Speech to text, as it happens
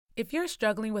If you're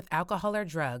struggling with alcohol or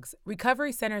drugs,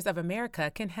 Recovery Centers of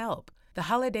America can help. The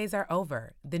holidays are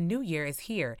over, the new year is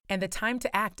here, and the time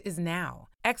to act is now.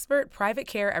 Expert private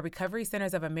care at Recovery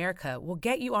Centers of America will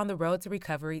get you on the road to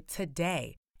recovery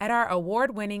today. At our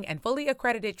award-winning and fully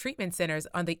accredited treatment centers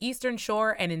on the Eastern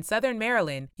Shore and in Southern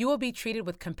Maryland, you will be treated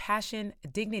with compassion,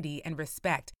 dignity, and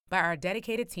respect by our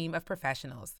dedicated team of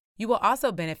professionals. You will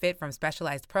also benefit from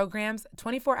specialized programs,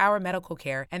 24-hour medical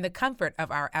care, and the comfort of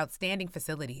our outstanding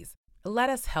facilities. Let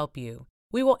us help you.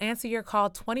 We will answer your call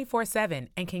 24/7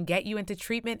 and can get you into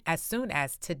treatment as soon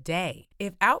as today.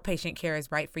 If outpatient care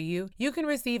is right for you, you can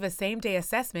receive a same-day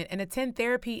assessment and attend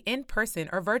therapy in person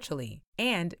or virtually.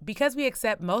 And because we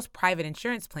accept most private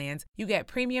insurance plans, you get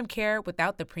premium care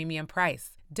without the premium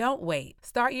price. Don't wait.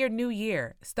 Start your new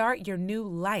year. Start your new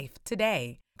life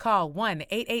today. Call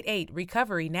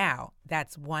 1-888-RECOVERY now.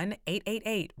 That's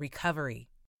 1-888-RECOVERY.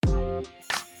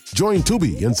 Join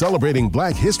Tubi in celebrating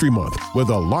Black History Month with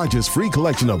the largest free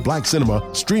collection of Black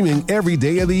cinema streaming every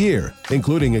day of the year,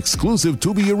 including exclusive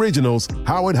Tubi originals,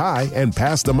 Howard High and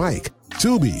Pass the Mic.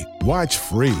 Tubi, watch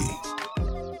free.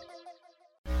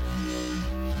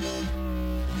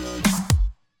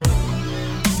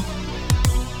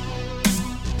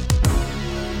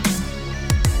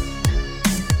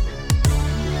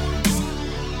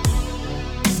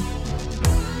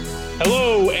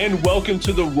 Hello and welcome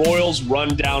to the Royals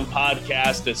Rundown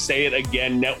Podcast, the Say It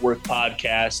Again Network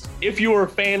podcast. If you are a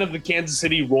fan of the Kansas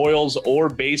City Royals or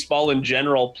baseball in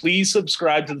general, please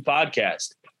subscribe to the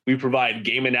podcast. We provide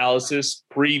game analysis,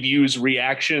 previews,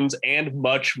 reactions, and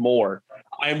much more.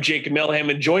 I am Jacob Milham,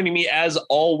 and joining me as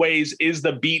always is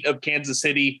the beat of Kansas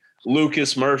City,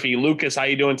 Lucas Murphy. Lucas, how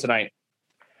you doing tonight?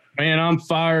 Man, I'm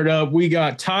fired up. We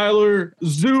got Tyler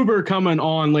Zuber coming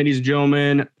on, ladies and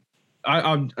gentlemen.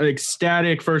 I'm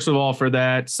ecstatic, first of all, for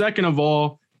that. Second of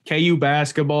all, KU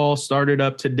basketball started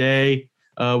up today.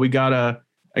 We got an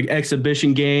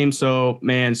exhibition game. So,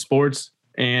 man, sports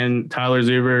and Tyler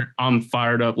Zuber, I'm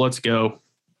fired up. Let's go.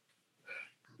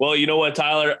 Well, you know what,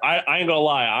 Tyler? I ain't gonna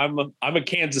lie. I'm a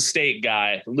Kansas State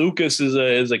guy. Lucas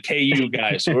is a KU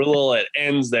guy, so we're a little at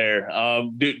ends there.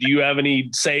 Do you have any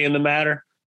say in the matter?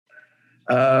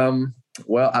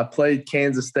 Well, I played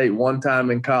Kansas State one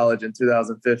time in college in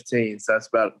 2015, so that's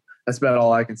about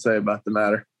all I can say about the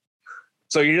matter.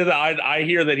 So I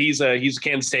hear that he's a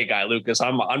Kansas State guy, Lucas.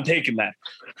 I'm taking that.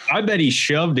 I bet he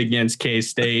shoved against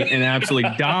K-State and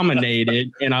absolutely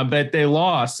dominated, and I bet they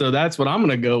lost. So that's what I'm going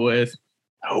to go with.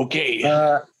 Okay.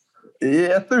 Yeah,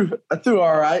 I threw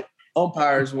all right.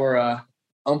 Umpires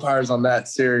on that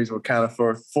series were kind of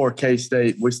for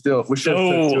K-State. We should have took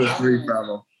 2 or 3 from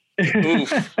them.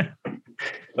 Oof.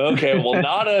 Okay, well,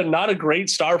 not a great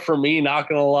start for me, not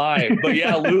gonna lie. But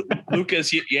yeah,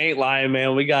 Lucas, you ain't lying,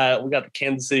 man. We got the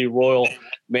Kansas City Royal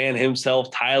man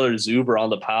himself, Tyler Zuber, on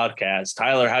the podcast.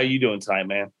 Tyler, how you doing tonight,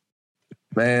 man?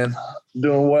 Man,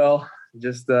 doing well.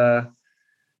 Just doing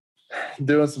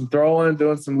some throwing,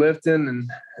 doing some lifting,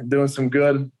 and doing some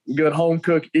good home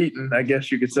cooked eating, I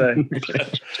guess you could say.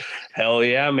 Hell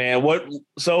yeah, man.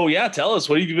 Tell us,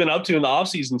 what have you been up to in the off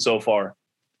season so far?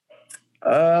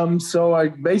 So I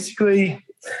basically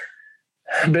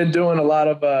been doing a lot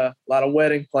of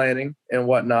wedding planning and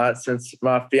whatnot since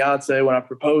my fiance, when I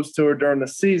proposed to her during the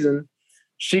season,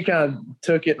 she kind of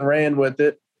took it and ran with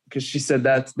it because she said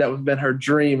that would been her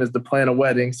dream, is to plan a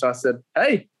wedding. So I said,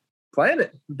 hey, plan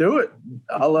it, do it.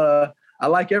 I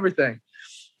like everything.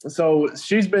 So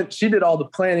she did all the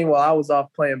planning while I was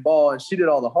off playing ball, and she did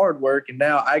all the hard work. And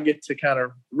now I get to kind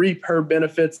of reap her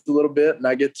benefits a little bit, and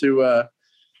I get to,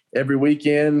 every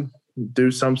weekend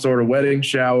do some sort of wedding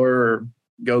shower or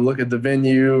go look at the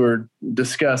venue or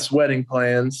discuss wedding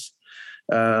plans.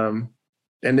 And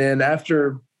then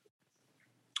after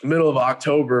middle of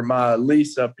October, my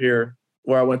lease up here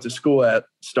where I went to school at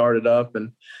started up.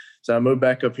 And so I moved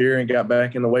back up here and got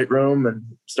back in the weight room and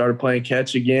started playing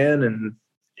catch again. And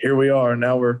here we are.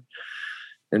 Now we're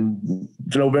in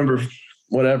November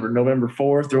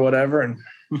 4th or whatever, and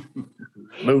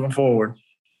moving forward.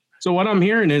 So what I'm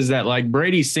hearing is that like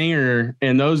Brady Singer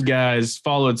and those guys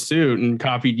followed suit and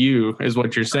copied you, is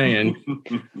what you're saying.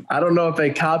 I don't know if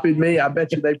they copied me. I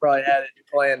bet you they probably had it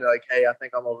planned, like, hey, I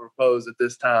think I'm going to propose at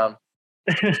this time.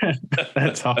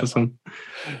 That's awesome.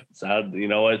 You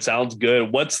know what? Sounds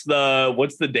good. What's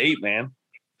the date, man?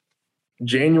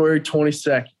 January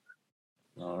 22nd.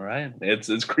 All right.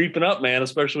 It's creeping up, man,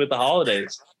 especially with the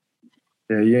holidays.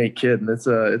 Yeah, you ain't kidding. It's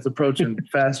approaching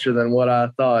faster than what I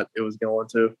thought it was going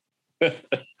to.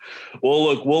 Well,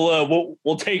 look,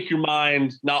 we'll take your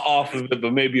mind not off of it,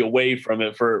 but maybe away from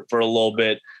it for a little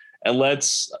bit, and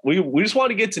we just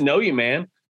want to get to know you, man.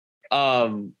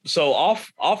 So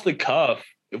off the cuff,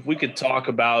 if we could talk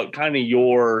about kind of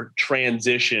your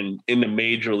transition into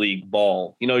Major League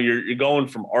Ball. You know, you're going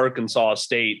from Arkansas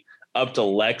State up to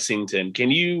Lexington.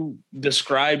 Can you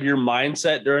describe your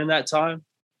mindset during that time?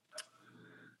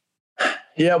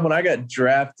 Yeah, when I got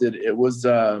drafted, it was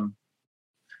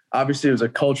obviously it was a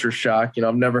culture shock. You know,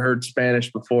 I've never heard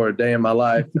Spanish before a day in my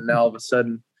life, and now all of a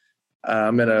sudden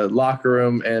I'm in a locker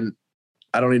room and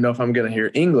I don't even know if I'm going to hear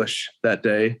English that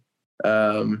day.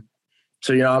 So,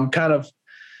 you know, I'm kind of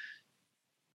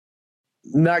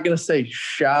not going to say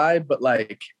shy, but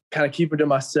like kind of keep it to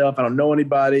myself. I don't know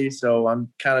anybody. So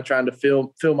I'm kind of trying to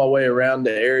feel my way around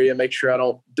the area, make sure I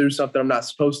don't do something I'm not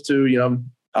supposed to. You know,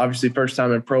 obviously first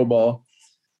time in pro ball.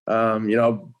 You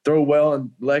know, throw well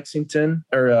in Lexington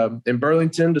or in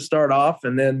Burlington to start off.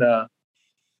 And then,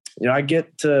 you know, I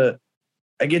get to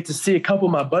see a couple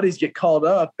of my buddies get called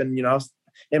up. And, you know,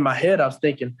 in my head, I was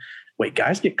thinking, wait,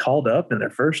 guys get called up in their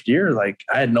first year? Like,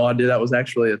 I had no idea that was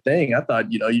actually a thing. I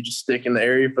thought, you know, you just stick in the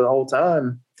area for the whole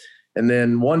time. And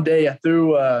then one day I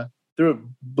threw a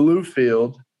blue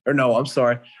field, or no, I'm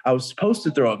sorry. I was supposed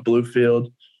to throw a blue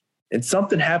field and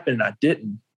something happened and I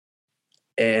didn't.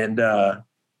 And I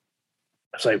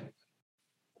was like,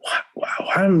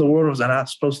 why in the world was I not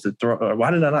supposed to throw? Or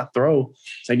why did I not throw?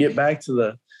 So I get back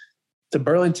to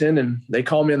Burlington and they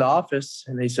called me in the office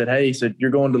and they said, hey, he said,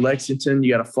 you're going to Lexington.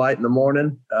 You got a flight in the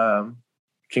morning.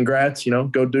 Congrats, you know,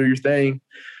 go do your thing.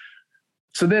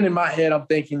 So then in my head, I'm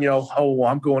thinking, you know, oh, well,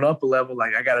 I'm going up a level.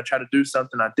 Like I got to try to do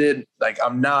something I did. Like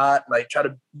I'm not, like try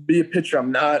to be a pitcher.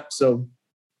 I'm not. So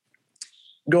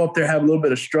go up there, have a little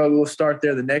bit of struggle, start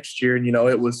there the next year. And, you know,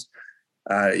 it was,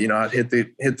 you know, I'd hit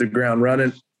the ground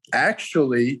running.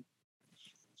 Actually,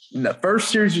 in the first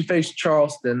series we faced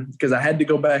Charleston, because I had to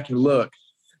go back and look.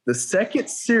 The second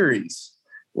series,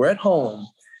 we're at home,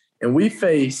 and we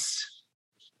face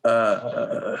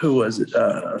who was it?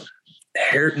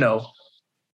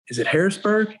 Is it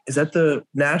Harrisburg? Is that the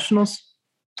Nationals?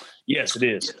 Yes, it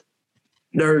is.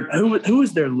 Who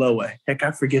was their low A? Heck,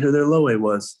 I forget who their low A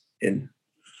was.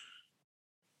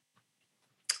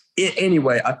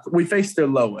 Anyway, we faced their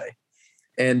low A,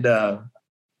 and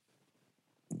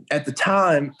at the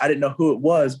time, I didn't know who it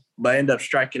was, but I ended up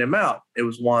striking him out. It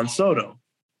was Juan Soto.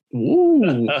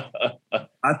 Ooh.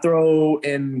 I throw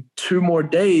in 2 more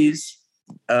days.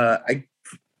 I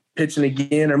pitching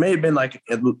again, or may have been like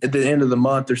at the end of the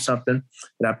month or something.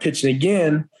 And I pitching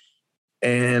again,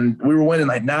 and we were winning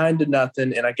like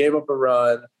 9-0, and I gave up a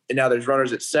run. And now there's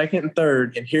runners at second and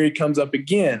third, and here he comes up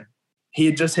again. He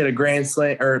had just hit a grand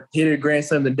slam, or hit a grand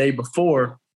slam the day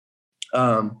before.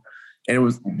 And it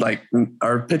was like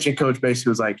our pitching coach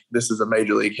basically was like, this is a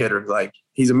major league hitter. Like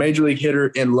he's a major league hitter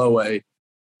in low A.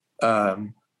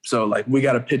 So like we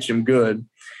got to pitch him good.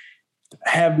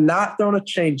 Have not thrown a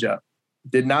changeup.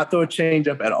 Did not throw a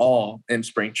changeup at all in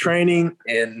spring training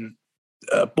and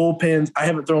bullpens. I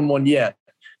haven't thrown one yet.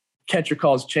 Catcher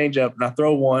calls changeup and I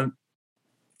throw one.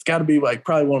 It's got to be like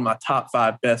probably one of my top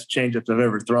 5 best changeups I've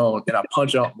ever thrown. And I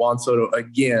punch out Juan Soto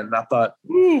again. And I thought,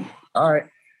 all right.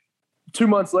 2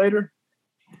 months later,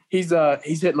 he's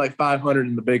hitting like 500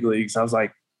 in the big leagues. I was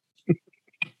like,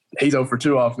 he's 0 for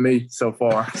 2 off me so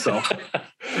far. So,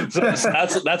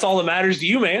 that's all that matters to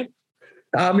you, man.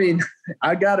 I mean,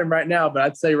 I got him right now, but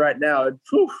I'd say right now,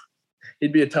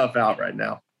 he'd be a tough out right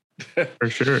now. For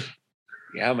sure.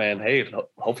 Yeah, man. Hey,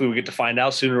 hopefully we get to find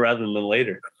out sooner rather than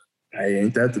later. Hey,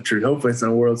 ain't that the truth? Hopefully it's in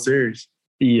a World Series.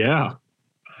 Yeah.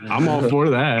 I'm all for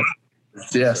that.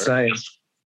 Yeah, same.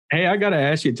 Hey, I got to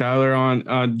ask you, Tyler,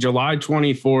 on July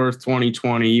 24th,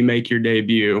 2020, you make your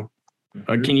debut.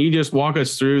 Can you just walk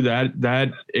us through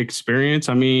that experience?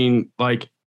 I mean, like,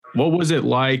 what was it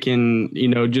like? And, you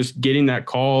know, just getting that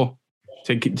call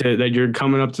to that you're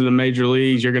coming up to the major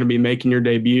leagues, you're going to be making your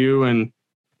debut, and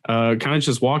kind of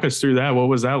just walk us through that. What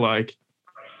was that like?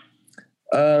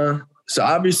 So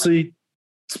obviously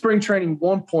spring training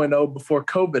 1.0 before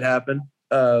COVID happened,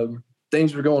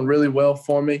 things were going really well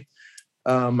for me.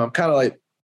 I'm kind of like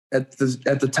at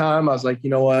the time I was like,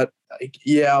 you know what? Like,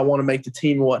 yeah, I want to make the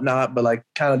team and whatnot, but like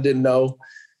kind of didn't know.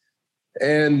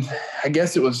 And I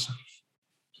guess it was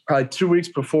probably 2 weeks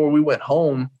before we went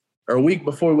home, or a week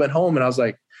before we went home. And I was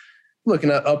like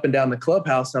looking up and down the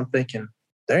clubhouse. I'm thinking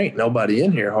there ain't nobody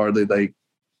in here hardly. Like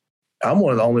I'm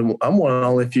one of the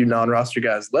only few non-roster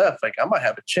guys left. Like I might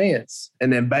have a chance.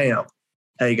 And then bam,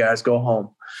 hey guys, go home.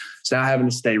 So now having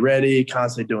to stay ready,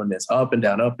 constantly doing this up and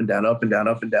down, up and down, up and down,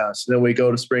 up and down. So then we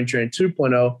go to spring training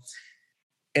 2.0,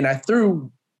 and I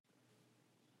threw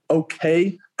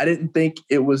okay. I didn't think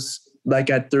it was like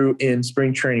I threw in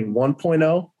spring training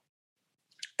 1.0.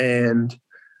 And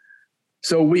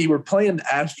So we were playing the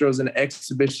Astros in an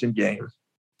exhibition game.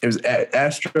 It was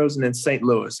Astros and then St.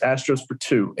 Louis, Astros for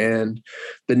 2. And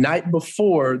the night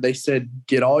before, they said,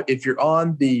 if you're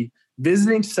on the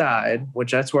visiting side,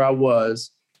 which that's where I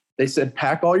was, they said,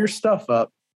 pack all your stuff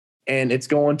up and it's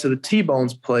going to the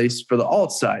T-Bone's place for the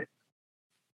alt site.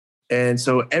 And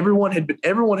so everyone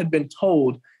had been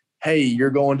told, hey, you're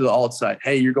going to the alt site.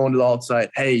 Hey, you're going to the alt site.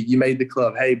 Hey, you made the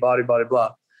club. Hey, blah, blah,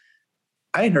 blah.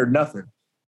 I ain't heard nothing.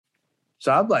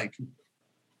 So I'm like,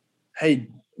 hey,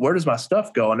 where does my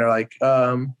stuff go? And they're like,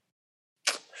 I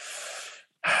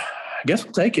guess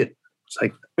we'll take it. It's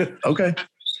like, okay.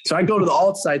 So I go to the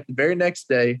alt site the very next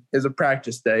day is a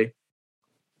practice day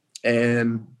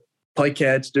and play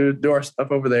catch, do our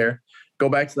stuff over there, go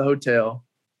back to the hotel.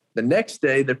 The next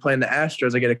day they're playing the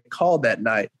Astros. I get a call that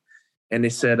night and they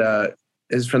said,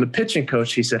 is from the pitching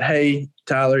coach. He said, hey,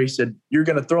 Tyler, he said, you're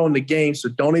going to throw in the game. So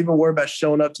don't even worry about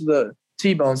showing up to the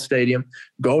T-Bone Stadium.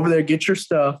 Go over there, get your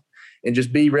stuff, and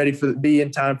just be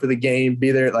in time for the game.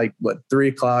 Be there at 3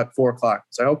 o'clock, 4 o'clock.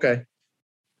 It's like, okay.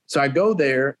 So I go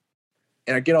there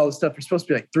and I get all this stuff. There's supposed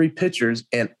to be 3 pitchers.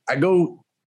 And I go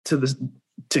to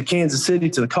Kansas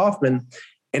City, to the Kauffman,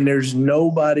 and there's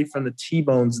nobody from the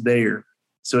T-Bones there.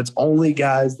 So it's only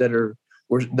guys that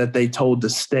they told to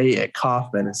stay at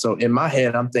Kauffman. And so in my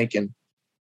head, I'm thinking,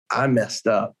 I messed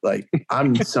up. Like,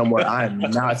 I'm somewhere I'm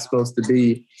not supposed to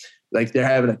be. Like, they're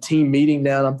having a team meeting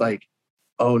now. And I'm like,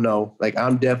 oh no, like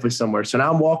I'm definitely somewhere. So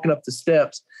now I'm walking up the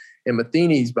steps and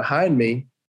Matheny's behind me.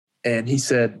 And he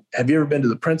said, have you ever been to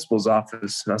the principal's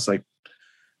office? And I was like,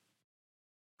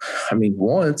 I mean,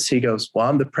 once. He goes, well,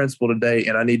 I'm the principal today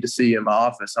and I need to see you in my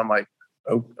office. I'm like,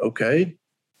 oh, okay.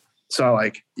 So I'm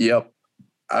like, yep,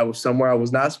 I was somewhere I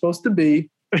was not supposed to be.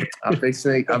 I'm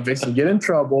fixing to get in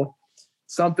trouble.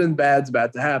 Something bad's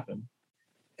about to happen.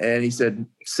 And he said,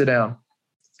 sit down.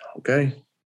 Okay.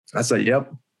 I said,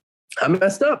 yep, I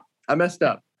messed up.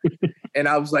 And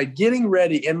I was like getting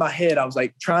ready in my head. I was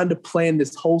like trying to plan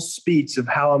this whole speech of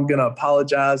how I'm going to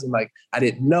apologize. And like, I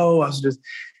didn't know.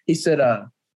 He said,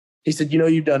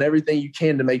 you've done everything you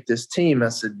can to make this team. I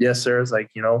said, yes, sir. I was like,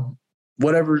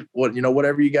 whatever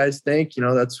you guys think,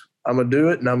 I'm going to do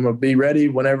it and I'm going to be ready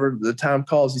whenever the time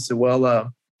calls. He said,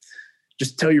 well,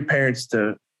 just tell your parents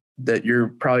that you're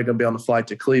probably going to be on the flight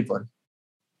to Cleveland.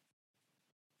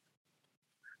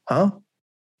 Huh?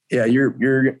 Yeah, you're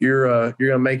going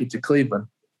to make it to Cleveland.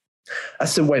 I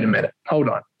said, wait a minute, hold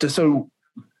on. So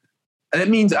that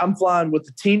means I'm flying with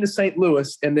the team to St.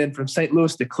 Louis and then from St.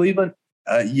 Louis to Cleveland?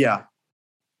 Yeah.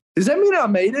 Does that mean I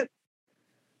made it?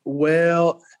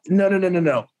 Well,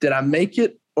 no. Did I make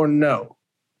it or no?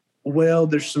 Well,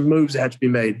 there's some moves that have to be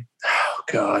made. Oh,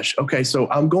 gosh. Okay, so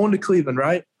I'm going to Cleveland,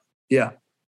 right? Yeah.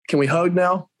 Can we hug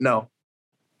now? No.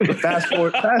 Fast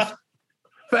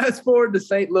forward to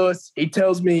St. Louis. He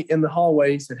tells me in the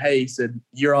hallway, he said,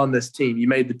 you're on this team. You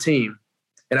made the team.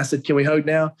 And I said, can we hug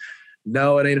now?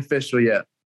 No, it ain't official yet.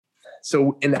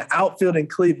 So in the outfield in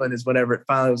Cleveland is whenever it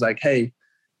finally was like, hey,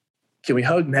 can we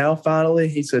hug now finally?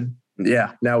 He said,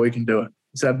 yeah, now we can do it.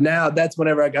 So now that's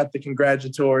whenever I got the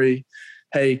congratulatory,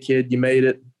 hey, kid, you made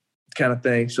it kind of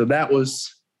thing. So that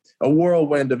was a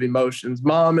whirlwind of emotions.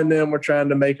 Mom and them were trying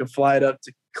to make a flight up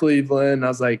to Cleveland. I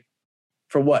was like,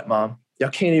 for what, Mom? Y'all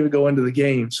can't even go into the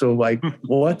game. So like,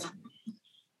 what?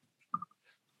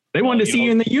 They wanted to see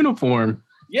you in the uniform.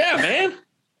 Yeah, man.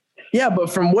 Yeah,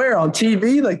 but from where? On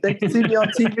TV? Like they can see me on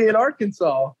TV in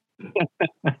Arkansas.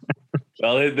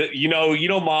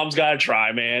 Well, Mom's got to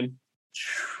try, man.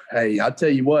 Hey, I'll tell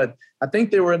you what. I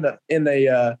think they were in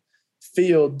the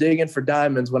field digging for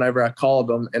diamonds whenever I called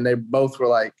them, and they both were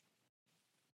like,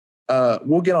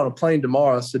 "We'll get on a plane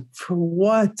tomorrow." I said, "For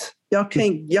what? Y'all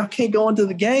can't go into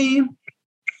the game."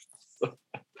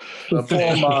 They were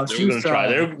going to try.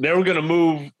 They were going to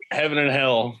move heaven and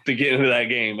hell to get into that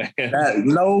game, man.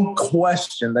 No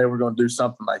question, they were going to do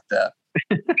something like that.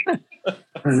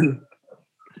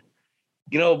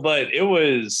 But it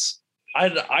was.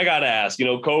 I gotta ask.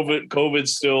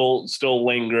 COVID's still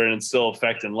lingering and still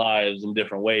affecting lives in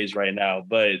different ways right now.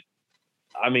 But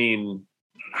I mean,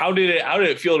 how did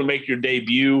it feel to make your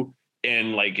debut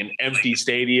in like an empty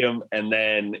stadium and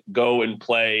then go and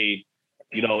play,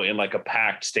 in like a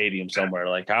packed stadium somewhere?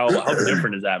 Like how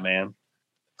different is that, man?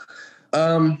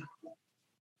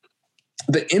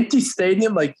 The empty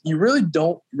stadium, like you really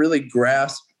don't really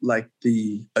grasp like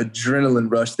the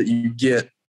adrenaline rush that you get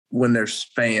when there's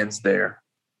fans there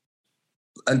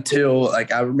until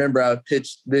like, I remember I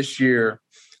pitched this year,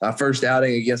 first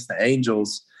outing against the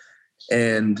Angels,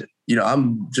 and,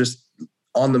 I'm just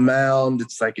on the mound.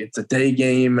 It's like, it's a day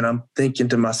game. And I'm thinking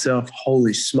to myself,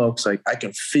 holy smokes, like I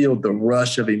can feel the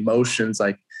rush of emotions.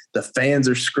 Like The fans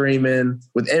are screaming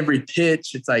with every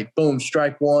pitch. It's like, boom,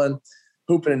 strike one,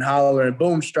 hooping and hollering.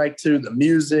 Boom, strike two, the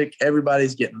music.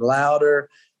 Everybody's getting louder.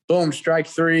 Boom, strike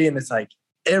three. And it's like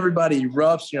everybody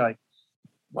erupts. You're like,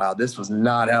 wow, this was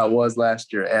not how it was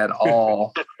last year at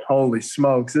all. Holy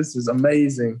smokes, this is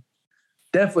amazing.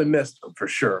 Definitely missed them for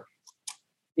sure.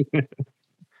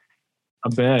 I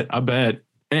bet.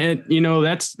 And,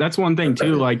 that's one thing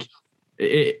too. Like,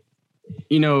 the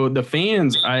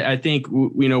fans, I think,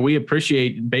 we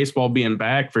appreciate baseball being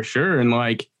back for sure. And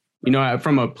like,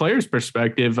 from a player's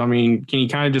perspective, I mean, can you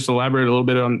kind of just elaborate a little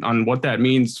bit on what that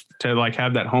means to like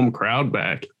have that home crowd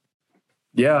back?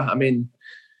 Yeah. I mean,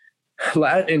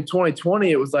 in 2020,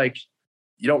 it was like,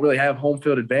 you don't really have home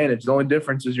field advantage. The only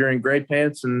difference is you're in gray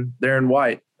pants and they're in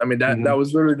white. I mean, that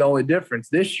was literally the only difference.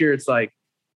 This year, it's like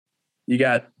you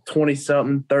got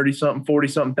 20-something, 30-something,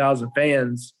 40-something thousand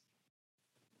fans.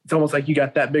 It's almost like you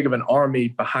got that big of an army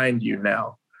behind you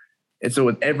now. And so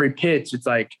with every pitch, it's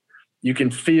like you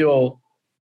can feel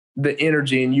the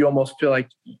energy and you almost feel like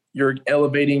you're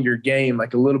elevating your game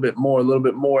like a little bit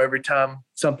more every time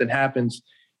something happens.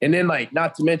 And then, like,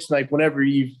 not to mention, like, whenever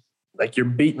you're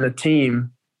beating a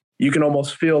team, you can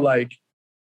almost feel like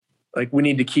we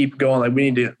need to keep going. Like we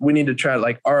need to try.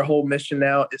 Like, our whole mission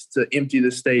now is to empty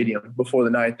the stadium before the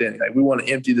ninth inning. Like, we want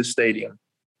to empty the stadium.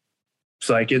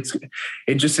 So like it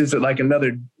just is like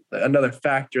another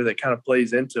factor that kind of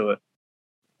plays into it.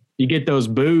 You get those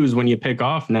boos when you pick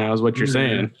off now, is what you're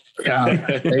saying. Yeah,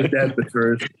 I think that's the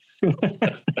truth.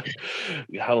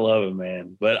 I love it,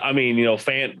 man. But I mean,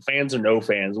 fans or no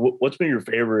fans, what's been your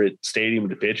favorite stadium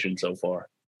to pitch in so far?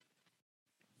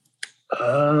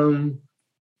 And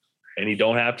you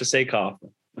don't have to say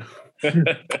Kauffman.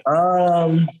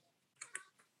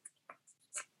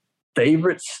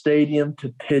 Favorite stadium to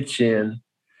pitch in.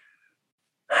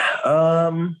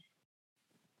 Man,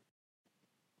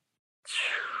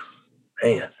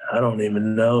 I don't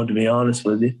even know, to be honest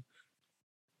with you.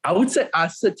 I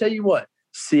said, tell you what,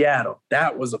 Seattle.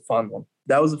 That was a fun one.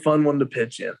 That was a fun one to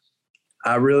pitch in.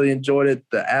 I really enjoyed it.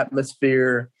 The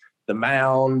atmosphere, the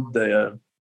mound,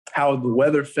 how the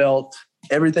weather felt,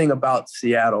 everything about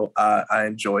Seattle. I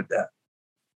enjoyed that.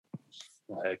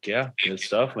 Heck yeah, good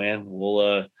stuff, man.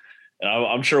 We'll and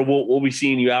I'm sure we'll be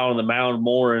seeing you out on the mound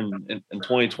more in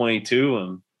 2022,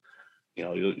 and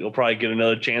you'll probably get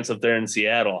another chance up there in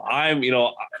Seattle.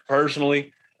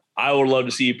 Personally, I would love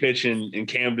to see you pitch in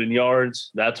Camden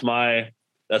Yards. That's my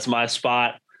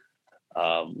spot.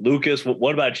 Lucas,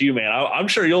 what about you, man? I'm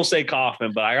sure you'll say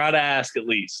Kauffman, but I got to ask at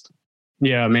least.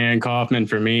 Yeah, man, Kauffman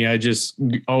for me. I just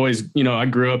always, I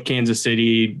grew up Kansas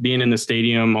City, being in the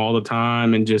stadium all the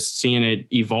time and just seeing it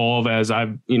evolve as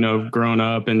I've, grown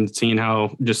up and seeing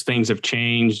how just things have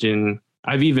changed. And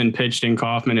I've even pitched in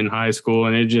Kauffman in high school,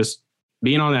 and it just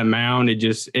being on that mound,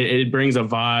 it brings a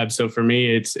vibe. So for me,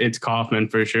 it's Kauffman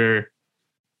for sure.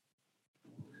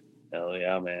 Hell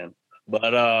yeah, man.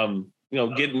 But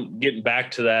getting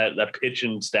back to that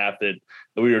pitching staff that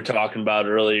we were talking about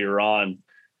earlier on.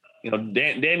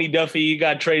 Danny Duffy, you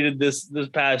got traded this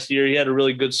past year. He had a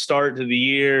really good start to the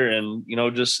year, and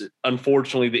just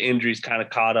unfortunately the injuries kind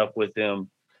of caught up with him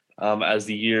as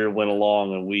the year went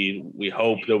along. And we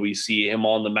hope that we see him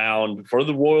on the mound for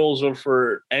the Royals or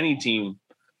for any team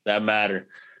that matter.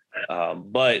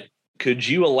 But could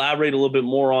you elaborate a little bit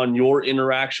more on your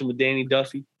interaction with Danny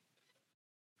Duffy?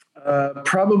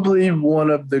 Probably one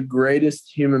of the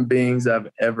greatest human beings I've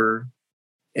ever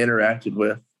interacted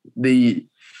with.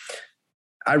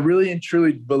 I really and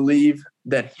truly believe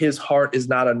that his heart is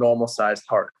not a normal sized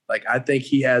heart. Like, I think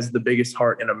he has the biggest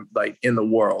heart in the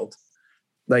world.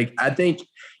 Like, I think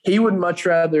he would much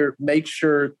rather make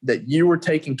sure that you were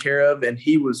taken care of and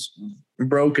he was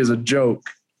broke as a joke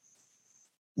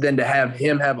than to have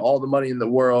him have all the money in the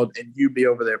world and you be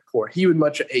over there poor.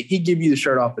 He'd give you the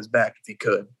shirt off his back if he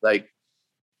could. Like,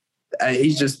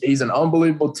 he's an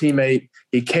unbelievable teammate.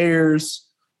 He cares.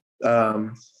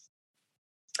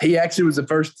 He actually was the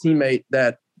first teammate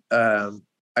that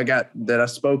I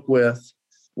spoke with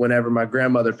whenever my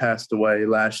grandmother passed away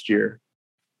last year.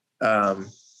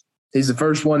 He's the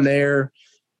first one there.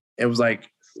 It was like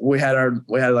we had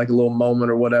like a little moment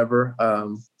or whatever,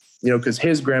 because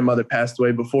his grandmother passed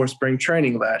away before spring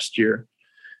training last year.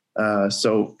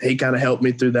 So he kind of helped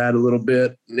me through that a little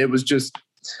bit. And it was just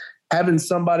having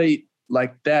somebody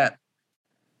like that,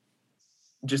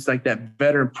 just like that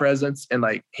veteran presence. And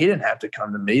like, he didn't have to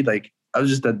come to me. Like, I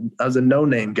was a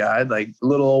no-name guy, like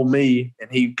little old me. And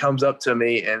he comes up to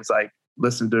me and it's like,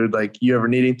 listen, dude, like, you ever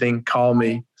need anything, call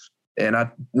me. And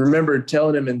I remember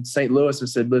telling him in St. Louis, I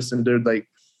said, listen, dude, like,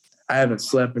 I haven't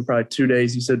slept in probably 2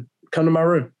 days. He said, come to my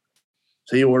room.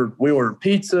 So we ordered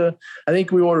pizza. I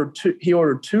think he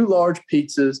ordered 2 large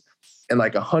pizzas and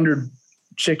like 100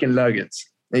 chicken nuggets.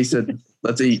 And he said,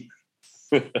 let's eat.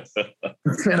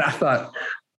 And I thought,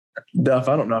 Duff,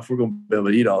 I don't know if we're going to be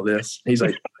able to eat all this. He's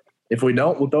like, if we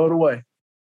don't, we'll throw it away.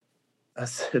 I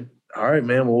said, all right,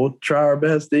 man, well, we'll try our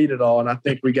best to eat it all. And I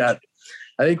think we got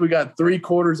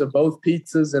 3/4 of both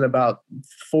pizzas and about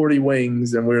 40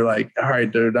 wings. And we were like, all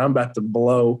right, dude, I'm about to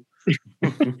blow.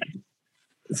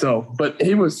 So, but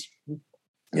he was,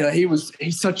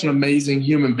 he's such an amazing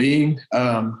human being.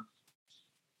 I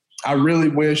really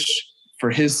wish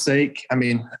for his sake, he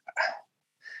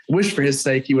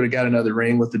would have got another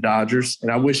ring with the Dodgers.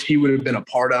 And I wish he would have been a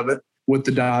part of it with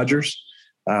the Dodgers.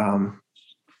 I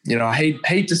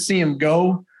hate to see him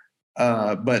go,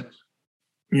 but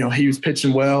he was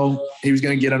pitching well. He was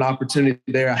going to get an opportunity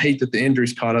there. I hate that the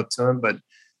injuries caught up to him, but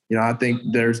I think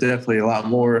there's definitely a lot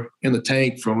more in the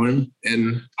tank from him,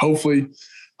 and hopefully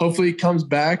he comes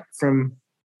back from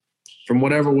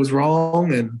whatever was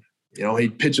wrong, and he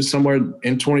pitches somewhere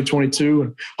in 2022,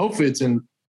 and hopefully it's in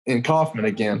Kauffman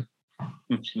again.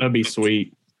 That'd be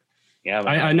sweet. Yeah,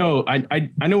 I know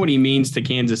what he means to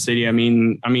Kansas City.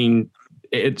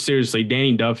 It's seriously,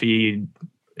 Danny Duffy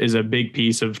is a big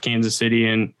piece of Kansas City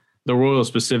and the Royals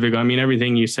specific.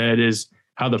 Everything you said is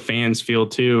how the fans feel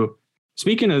too.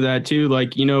 Speaking of that too,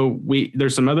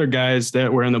 there's some other guys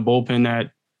that were in the bullpen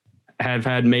that have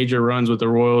had major runs with the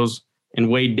Royals, and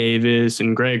Wade Davis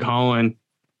and Greg Holland.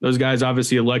 Those guys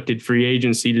obviously elected free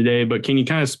agency today, but can you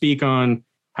kind of speak on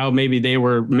how maybe they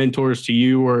were mentors to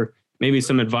you, or maybe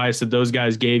some advice that those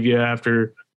guys gave you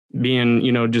after being,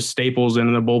 just staples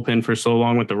in the bullpen for so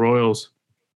long with the Royals?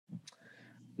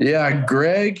 Yeah,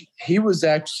 Greg, he was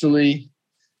actually,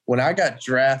 when I got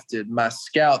drafted, my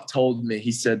scout told me,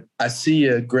 he said, I see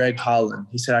a Greg Holland.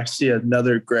 He said, I see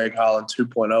another Greg Holland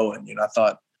 2.0. And, I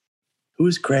thought, who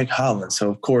is Greg Holland?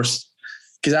 So, of course,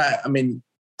 because I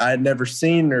had never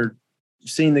seen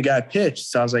the guy pitch.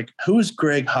 So I was like, who is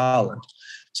Greg Holland?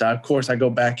 So, of course, I go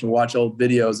back and watch old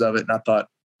videos of it. And I thought,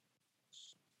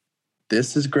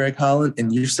 this is Greg Holland,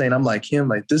 and you're saying I'm like him?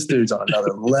 Like, this dude's on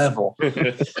another level.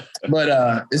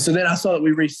 But so then I saw that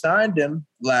we re-signed him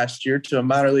last year to a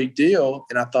minor league deal,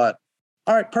 and I thought,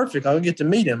 all right, perfect. I'll get to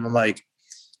meet him. I'm like,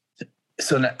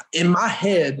 so now, in my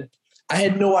head, I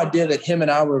had no idea that him and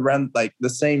I were around like the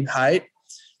same height.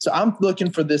 So I'm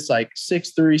looking for this like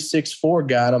 6'3", 6'4"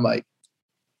 guy, and I'm like,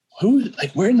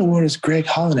 where in the world is Greg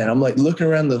Holland at? I'm like looking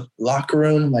around the locker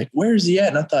room, I'm like, where is he at?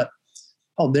 And I thought,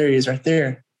 oh, there he is right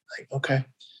there. Like, okay.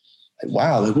 Like,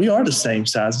 wow, like we are the same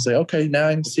size. I say, okay, now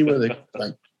I can see where the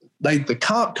the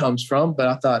comp comes from. But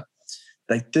I thought,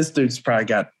 like, this dude's probably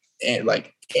got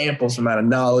like ample amount of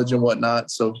knowledge and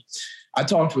whatnot. So I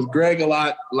talked with Greg a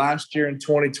lot last year in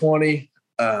 2020.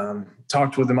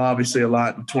 Talked with him obviously a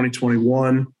lot in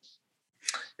 2021.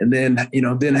 And then,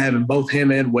 then having both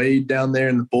him and Wade down there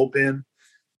in the bullpen.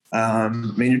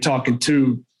 You're talking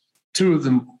two of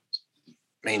them.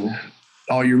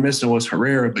 All you're missing was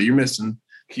Herrera, but you're missing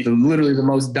literally the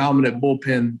most dominant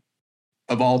bullpen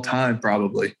of all time,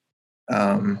 probably.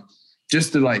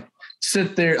 Just to like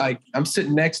sit there, like I'm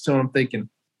sitting next to him thinking,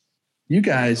 you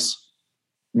guys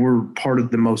were part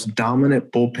of the most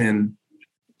dominant bullpen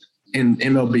in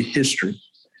MLB history.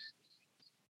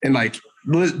 And like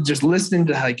just listening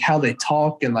to like how they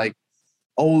talk and like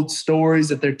old stories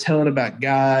that they're telling about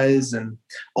guys and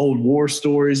old war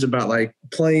stories about like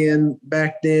playing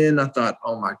back then. I thought,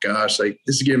 oh my gosh, like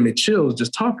this is giving me chills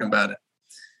just talking about it.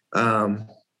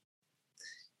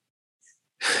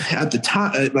 At the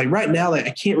time, like right now, like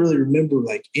I can't really remember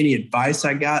like any advice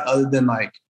I got other than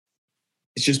like,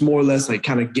 it's just more or less like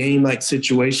kind of game like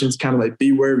situations, kind of like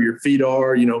be wherever your feet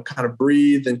are, kind of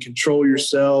breathe and control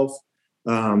yourself.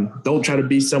 Don't try to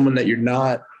be someone that you're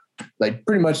not. Like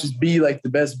pretty much just be like the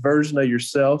best version of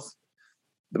yourself.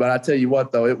 But I tell you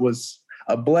what, though, it was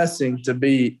a blessing to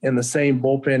be in the same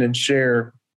bullpen and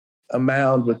share a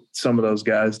mound with some of those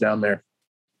guys down there.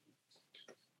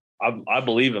 I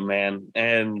believe it, man.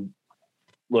 And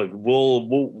look, we'll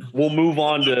move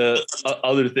on to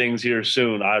other things here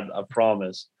soon. I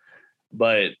promise.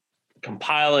 But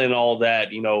compiling all that,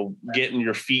 getting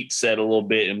your feet set a little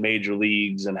bit in major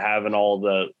leagues and having all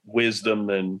the wisdom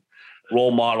and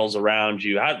role models around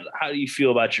you. How do you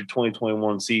feel about your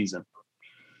 2021 season?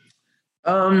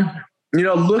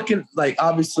 Looking like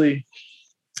obviously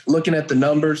looking at the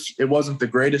numbers, it wasn't the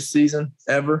greatest season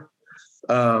ever.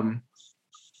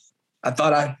 I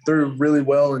thought I threw really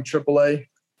well in AAA,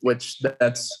 which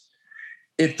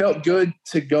it felt good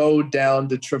to go down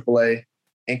to AAA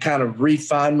and kind of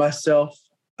refine myself.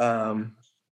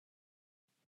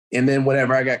 And then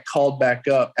whenever I got called back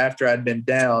up after I'd been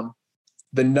down,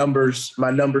 my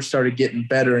numbers started getting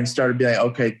better and started being like,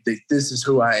 okay, this is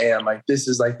who I am. Like, this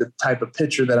is like the type of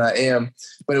pitcher that I am.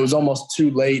 But it was almost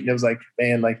too late. And it was like,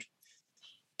 man, like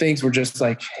things were just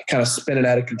like kind of spinning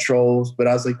out of control. But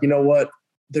I was like, you know what?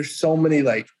 There's so many,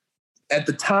 like, at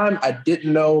the time I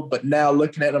didn't know, but now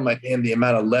looking at them, like, man, the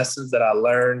amount of lessons that I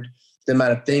learned, the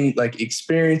amount of things, like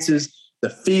experiences, the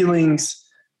feelings,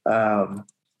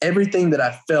 everything that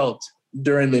I felt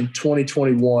during the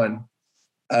 2021,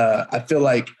 I feel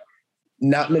like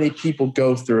not many people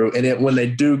go through, and when they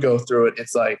do go through it,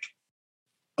 it's like,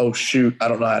 oh shoot, I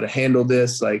don't know how to handle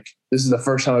this. Like, this is the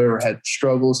first time I've ever had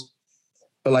struggles,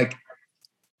 but like,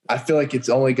 I feel like it's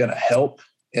only going to help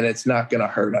and it's not going to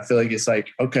hurt. I feel like it's like,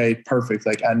 okay, perfect.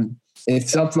 Like, if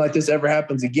something like this ever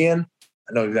happens again,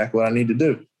 I know exactly what I need to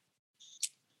do.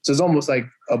 So it's almost like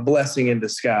a blessing in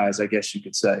disguise, I guess you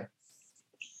could say.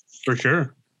 For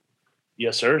sure.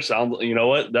 Yes, sir. You know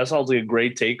what? That sounds like a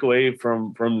great takeaway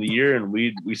from the year, and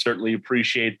we certainly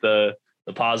appreciate the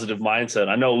positive mindset.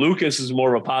 I know Lucas is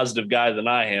more of a positive guy than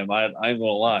I am. I ain't gonna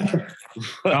lie.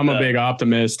 I'm a big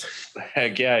optimist.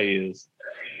 Heck yeah, he is.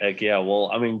 Heck yeah.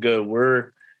 Well, I mean, good.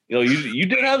 You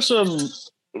did have some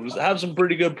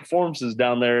pretty good performances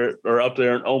down there or up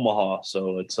there in Omaha.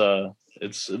 So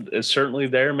it's certainly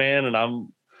there, man. And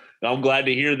I'm glad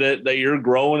to hear that you're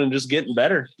growing and just getting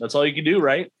better. That's all you can do,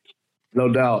 right? No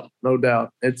doubt.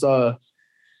 It's all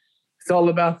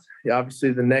about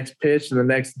obviously the next pitch and the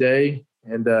next day.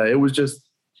 And it was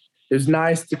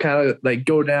nice to kind of like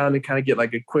go down and kind of get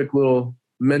like a quick little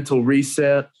mental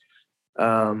reset.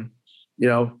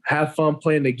 Have fun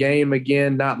playing the game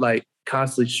again, not like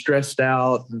constantly stressed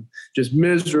out and just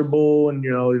miserable. And,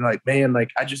 like, man, like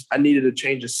I needed a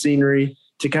change of scenery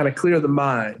to kind of clear the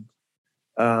mind.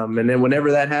 And then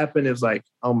whenever that happened, it was like,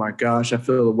 oh my gosh, I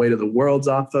feel the weight of the world's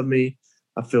off of me.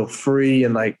 I feel free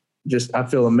and I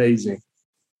feel amazing.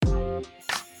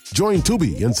 Join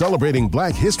Tubi in celebrating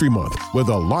Black History Month with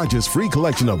the largest free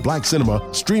collection of Black cinema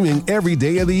streaming every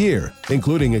day of the year,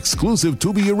 including exclusive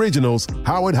Tubi originals,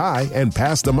 Howard High and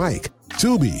Pass the Mic.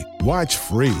 Tubi, watch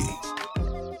free.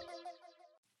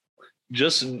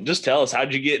 Just tell us,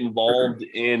 how'd you get involved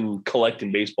in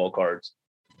collecting baseball cards?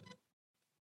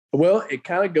 Well, it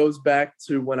kind of goes back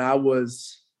to when I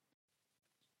was,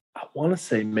 I want to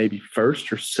say maybe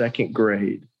first or second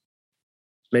grade,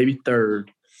 maybe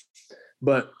third.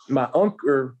 But my uncle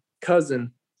or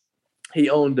cousin, he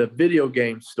owned a video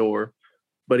game store,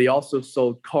 but he also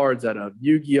sold cards at a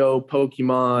Yu-Gi-Oh,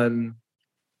 Pokemon,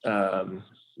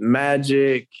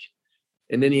 Magic,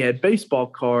 and then he had baseball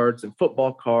cards and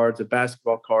football cards and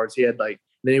basketball cards. He had then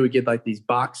he would get like these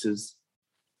boxes.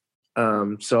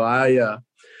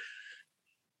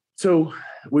 So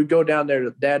we'd go down there.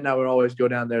 Dad and I would always go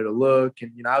down there to look.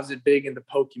 And, I was big into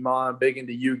Pokemon, big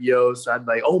into Yu-Gi-Oh! So I'd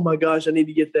like, oh my gosh, I need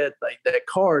to get that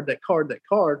card.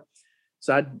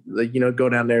 So I'd, go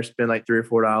down there, spend like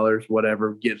 $3 or $4,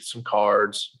 whatever, get some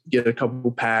cards, get a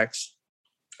couple packs.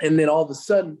 And then all of a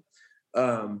sudden,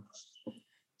 I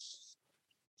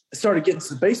started getting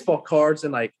some baseball cards.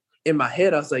 And in my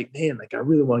head, I was like, man, I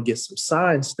really want to get some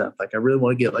signed stuff. I really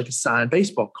want to get a signed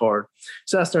baseball card.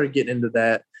 So I started getting into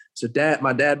that. So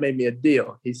my dad made me a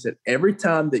deal. He said, every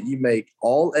time that you make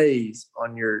all A's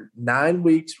on your 9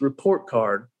 weeks report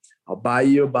card, I'll buy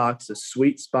you a box of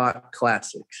Sweet Spot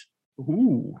Classics.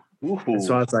 Ooh. And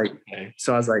so I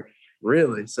was like,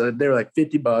 really? So they were like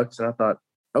 $50. And I thought,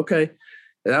 okay.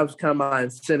 And that was kind of my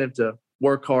incentive to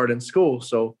work hard in school.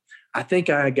 So I think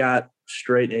I got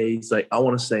straight A's. I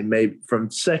want to say maybe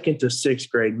from second to sixth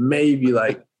grade, maybe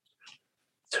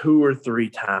 2 or 3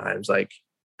 times,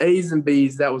 A's and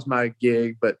B's, that was my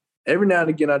gig. But every now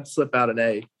and again, I'd slip out an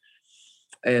A.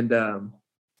 And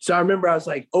so I remember I was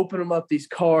opening up these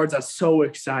cards. I was so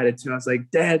excited too. I was like,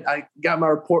 Dad, I got my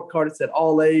report card. It said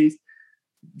all A's.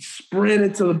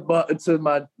 Sprinted to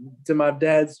my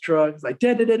dad's truck. It's like,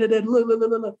 Dad,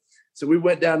 look. So we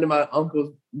went down to my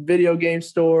uncle's video game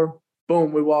store.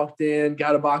 Boom, we walked in,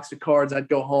 got a box of cards. I'd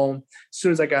go home. As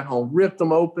soon as I got home, ripped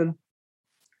them open.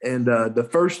 And the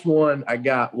first one I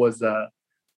got was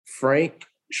Mike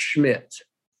Schmidt.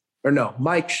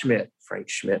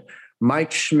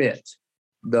 Mike Schmidt,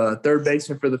 the third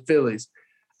baseman for the Phillies.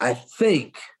 I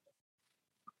think,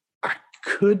 I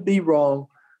could be wrong,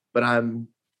 but I'm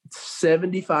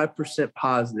 75%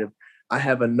 positive I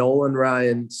have a Nolan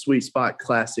Ryan Sweet Spot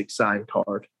Classic signed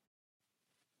card.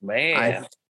 Man.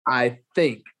 I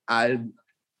think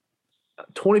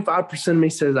 25% of me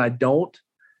says I don't,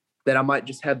 that I might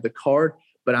just have the card,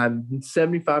 but I'm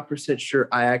 75% sure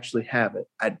I actually have it.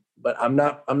 But I'm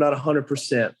not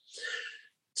 100%.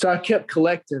 So I kept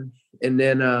collecting, and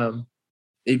then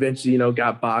eventually,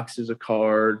 got boxes of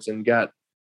cards and got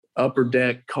upper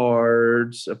deck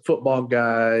cards of football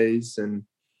guys, and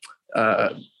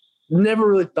never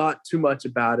really thought too much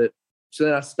about it. So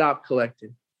then I stopped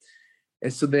collecting.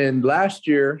 And so then last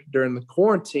year during the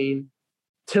quarantine,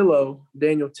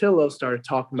 Daniel Tillo started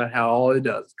talking about how all he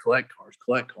does is collect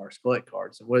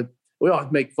cards. And we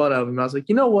always make fun of him. I was like,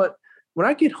 you know what? When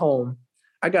I get home,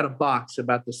 I got a box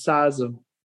about the size of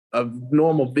a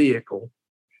normal vehicle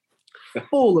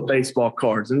full of baseball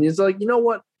cards. And he's like, you know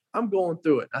what? I'm going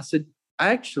through it. I said,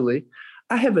 I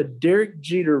have a Derek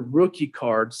Jeter rookie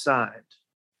card signed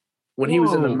when he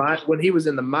was in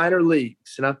the minor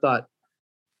leagues. And I thought,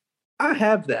 I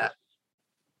have that.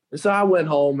 And so I went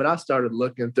home and I started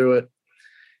looking through it.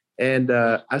 And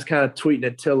I was kind of tweeting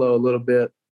at Tillo a little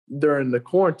bit during the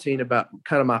quarantine about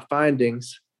kind of my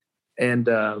findings. And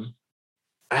I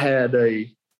had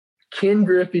a Ken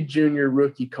Griffey Jr.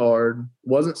 rookie card,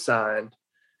 wasn't signed.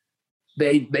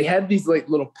 They had these like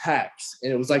little packs,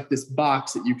 and it was like this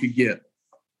box that you could get.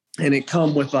 And it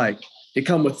come with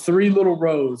 3 little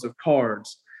rows of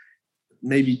cards,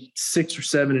 maybe 6 or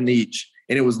 7 in each.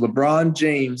 And it was LeBron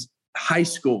James high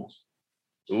school.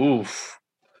 Oof.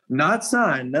 Not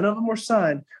signed. None of them were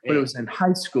signed, but it was in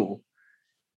high school.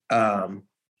 So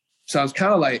I was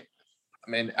kind of like,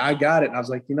 I got it. And I was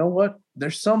like, you know what?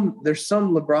 There's some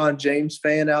LeBron James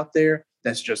fan out there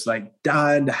that's just like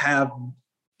dying to have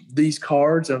these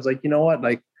cards. And I was like, you know what?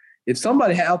 Like, if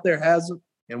somebody out there has them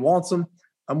and wants them,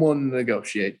 I'm willing to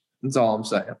negotiate. That's all I'm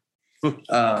saying.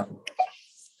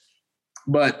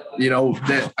 But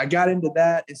I got into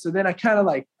that. And so then I kind of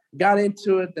like got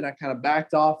into it. Then I kind of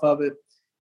backed off of it.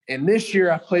 And this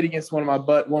year I played against one of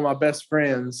my best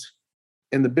friends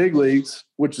in the big leagues,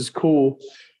 which is cool.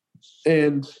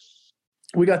 And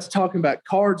we got to talking about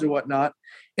cards or whatnot.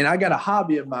 And I got a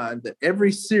hobby of mine that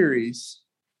every series,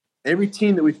 every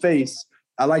team that we face,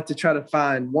 I like to try to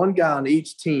find one guy on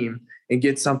each team and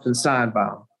get something signed by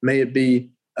him. May it be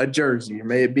a jersey, or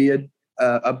may it be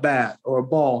a bat or a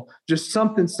ball, just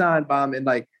something signed by him. And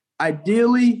like,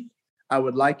 ideally, I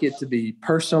would like it to be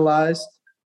personalized,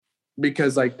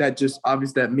 because like that just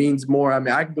obviously that means more.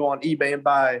 I can go on eBay and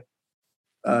buy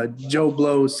Joe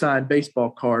Blow's signed baseball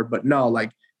card, but no,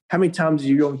 like, how many times are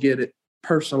you going to get it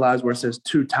personalized where it says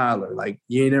to Tyler? Like,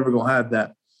 you ain't never going to have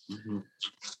that.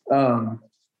 Mm-hmm.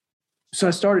 So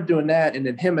I started doing that. And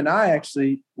then him and I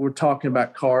actually were talking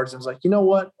about cards. I was like, you know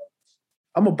what?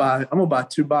 I'm gonna buy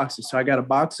 2 boxes. So I got a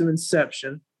box of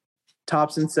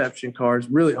Topps Inception cards,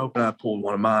 really hoping I pulled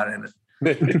one of mine in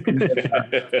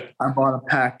it. I bought a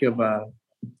pack of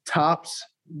Topps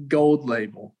Gold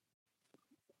Label.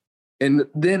 And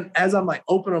then as I'm like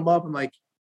opening them up, I'm like,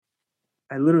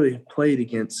 I literally have played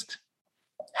against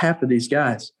half of these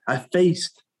guys. I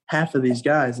faced half of these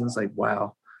guys, and it's like,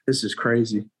 wow, this is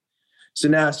crazy. So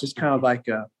now it's just kind of like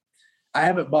I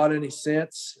haven't bought any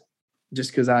since,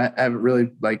 just because I haven't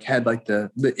really like had like the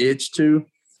itch to.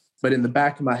 But in the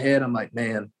back of my head, I'm like,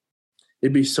 man,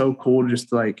 it'd be so cool just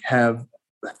to like have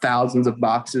thousands of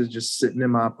boxes just sitting in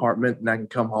my apartment, and I can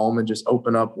come home and just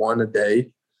open up one a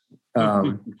day.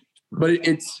 But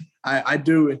I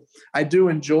do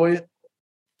enjoy it.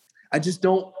 I just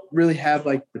don't really have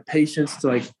like the patience to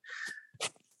like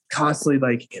constantly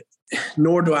like,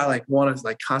 nor do I like want to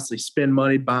like constantly spend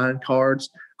money buying cards.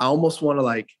 I almost want to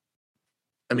like,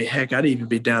 heck, I'd even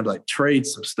be down to like trade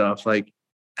some stuff. Like,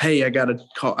 hey, I got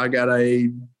a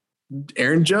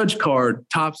Aaron Judge card,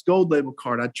 Topps Gold Label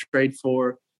card. I'd trade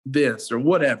for this or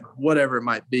whatever it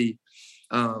might be.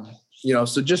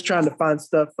 So just trying to find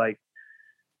stuff like,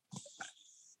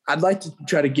 I'd like to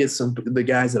try to get the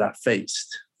guys that I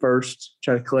faced first,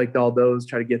 try to collect all those,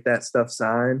 try to get that stuff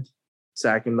signed so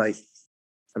I can like,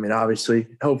 obviously,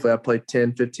 hopefully I played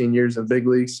 10, 15 years in big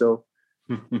leagues. So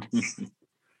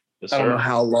Yes, I don't know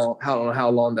how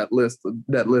long that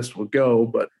list will go,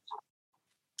 but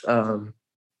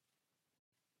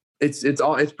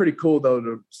it's pretty cool though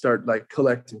to start like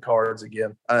collecting cards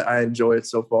again. I enjoy it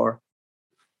so far.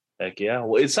 Heck yeah.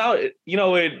 Well, it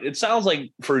sounds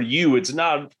like for you, it's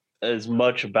not as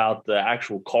much about the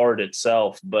actual card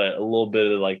itself, but a little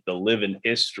bit of like the living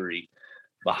history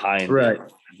behind right.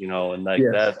 it, and like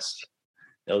yes.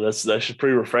 that's just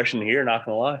pretty refreshing to hear, not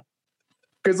gonna lie.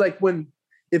 Because like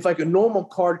if like a normal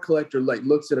card collector like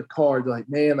looks at a card, like,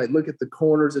 man, like look at the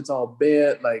corners, it's all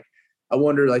bent. Like, I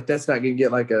wonder, like, that's not gonna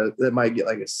get that might get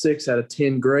like a 6 out of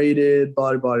 10 graded,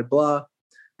 blah, blah, blah.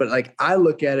 But like, I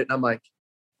look at it and I'm like,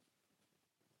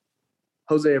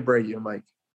 Jose Abreu, I'm like,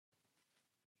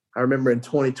 I remember in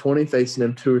 2020 facing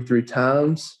him 2 or 3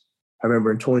 times. I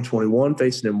remember in 2021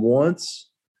 facing him once.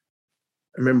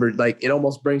 remember, like, it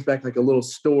almost brings back like a little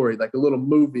story, like a little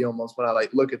movie almost when I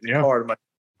like look at the card. I'm like,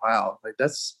 wow, like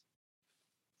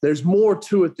there's more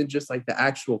to it than just like the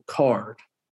actual card.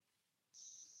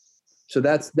 So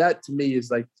that to me is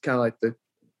like kind of like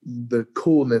the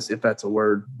coolness, if that's a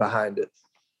word, behind it.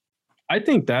 I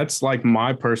think that's like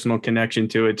my personal connection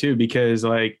to it too, because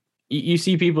like you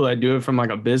see people that do it from like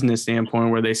a business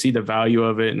standpoint where they see the value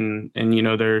of it and you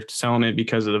know, they're selling it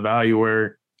because of the value,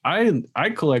 where I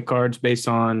collect cards based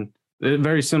on a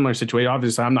very similar situation.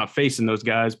 Obviously, I'm not facing those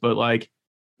guys, but like,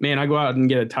 man, I go out and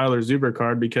get a Tyler Zuber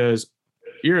card because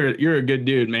you're a good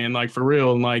dude, man. Like, for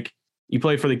real. And like, you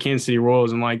play for the Kansas City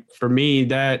Royals. And like, for me,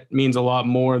 that means a lot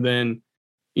more than,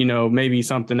 you know, maybe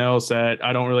something else that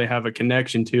I don't really have a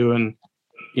connection to. And,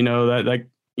 you know, that like,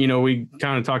 you know, we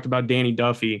kind of talked about Danny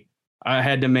Duffy. I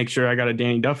had to make sure I got a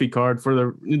Danny Duffy card for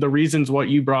the reasons what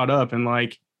you brought up. And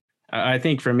like, I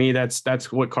think for me, that's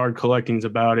what card collecting is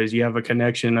about, is you have a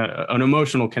connection, an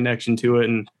emotional connection to it.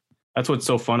 And that's what's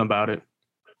so fun about it.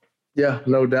 Yeah,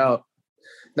 no doubt.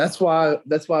 That's why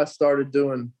I started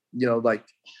doing, you know, like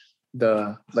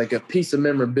a piece of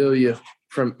memorabilia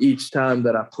from each time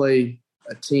that I play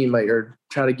a team, like, or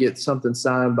try to get something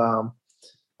signed by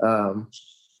them.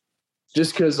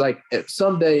 Just because, like, if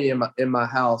someday in my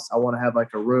house, I want to have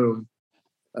like a room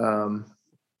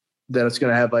that it's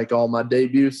going to have like all my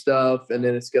debut stuff, and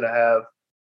then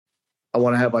I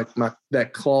want to have like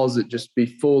that closet just be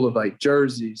full of like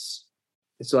jerseys.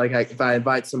 It's like if I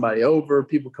invite somebody over,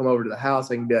 people come over to the house,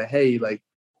 I can be like, hey, like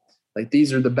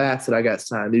these are the bats that I got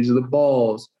signed. These are the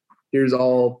balls. Here's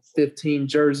all 15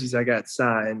 jerseys I got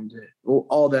signed.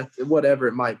 All that, whatever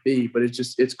it might be. But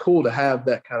it's cool to have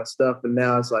that kind of stuff. And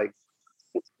now it's like,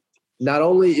 not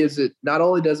only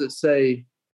does it say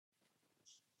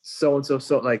so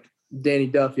like Danny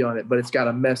Duffy on it, but it's got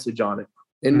a message on it.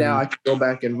 And now I can go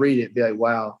back and read it and be like,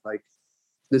 wow, like,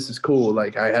 this is cool.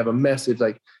 Like, I have a message.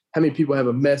 Like, how many people have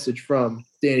a message from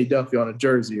Danny Duffy on a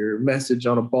jersey, or a message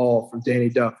on a ball from Danny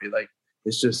Duffy? Like,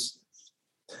 it just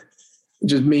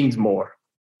means more.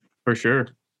 For sure.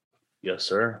 Yes,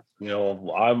 sir. You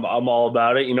know, I'm all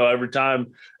about it. You know, every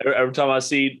time I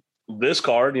see this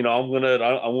card, you know, I'm gonna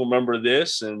remember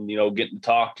this, and, you know, get to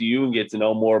talk to you and get to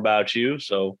know more about you.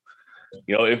 So,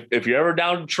 you know, if you're ever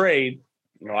down to trade,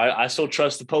 you know, I still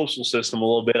trust the postal system a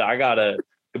little bit. I got a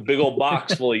big old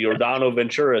box full of Yordano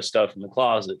Ventura stuff in the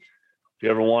closet. If you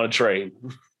ever want to trade.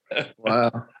 Wow.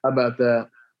 How about that?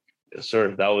 Yes,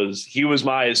 sir.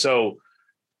 So,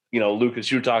 you know,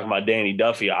 Lucas, you were talking about Danny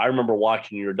Duffy. I remember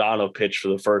watching Yordano pitch for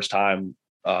the first time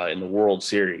in the World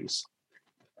Series.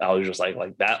 I was just like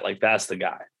that's the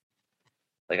guy.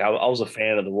 Like, I was a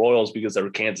fan of the Royals because they were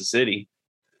Kansas City,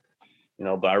 you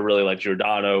know, but I really liked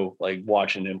Yordano, like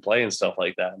watching him play and stuff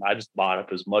like that. And I just bought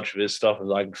up as much of his stuff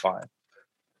as I could find.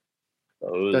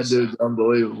 So that dude's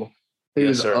unbelievable.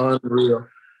 He's sir. Unreal.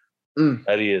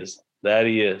 That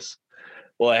he is.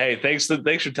 Well, hey, thanks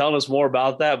for telling us more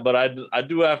about that. But I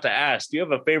do have to ask, do you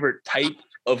have a favorite type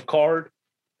of card?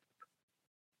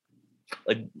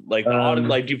 Like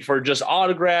do you prefer just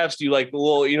autographs? Do you like the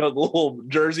little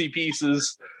jersey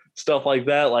pieces, stuff like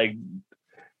that? Like,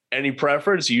 any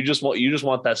preference? You just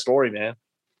want that story, man.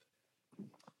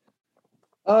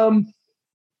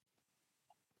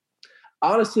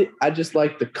 Honestly, I just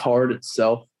like the card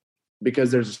itself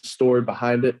because there's a story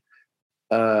behind it.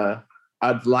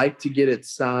 I'd like to get it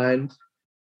signed.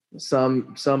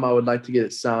 Some I would like to get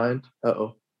it signed.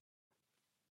 Uh-oh.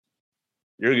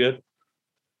 You're good.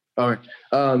 All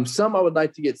right. Some I would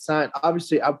like to get signed.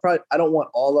 Obviously, I don't want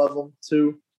all of them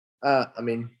to. I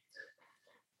mean,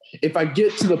 if I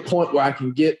get to the point where I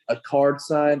can get a card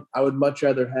signed, I would much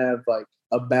rather have like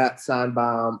a bat signed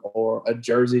by them or a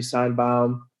jersey signed by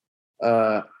them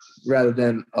rather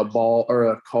than a ball or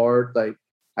a card. Like,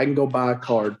 I can go buy a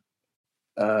card.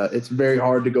 It's very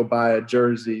hard to go buy a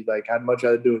jersey. Like, I'd much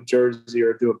rather do a jersey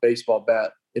or do a baseball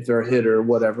bat if they're a hitter or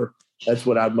whatever. That's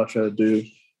what I'd much rather do.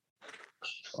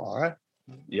 All right.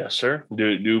 Yes, sir.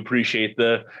 Do appreciate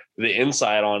the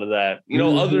insight onto that. You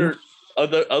know,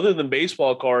 other than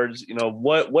baseball cards, you know,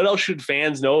 what else should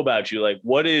fans know about you? Like,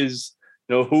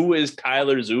 who is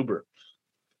Tyler Zuber?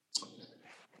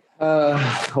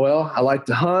 Well, I like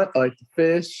to hunt. I like to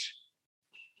fish.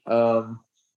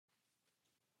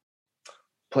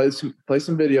 Play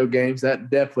some video games. That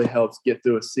definitely helps get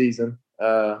through a season.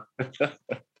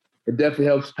 It definitely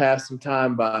helps pass some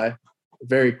time by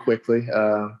very quickly.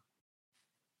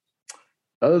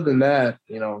 Other than that,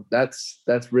 you know, that's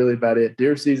really about it.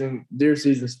 Deer season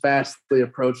is fastly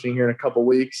approaching here in a couple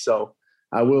weeks, so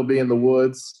I will be in the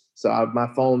woods. So my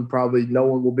phone, probably no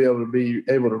one will be able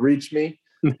to reach me.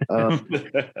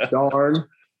 Darn.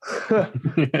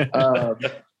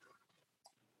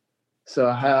 So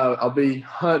I'll be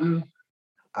hunting.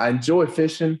 I enjoy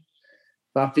fishing.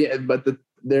 My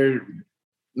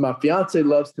fiance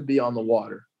loves to be on the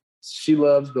water. She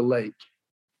loves the lake.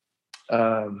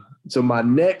 So my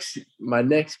next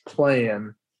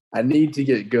plan, I need to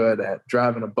get good at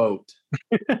driving a boat.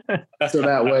 so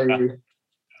that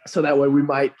way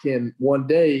we can one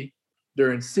day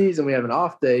during season, we have an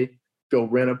off day, go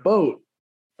rent a boat.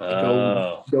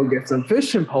 Go get some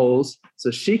fishing poles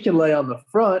so she can lay on the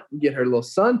front and get her little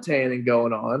sun tanning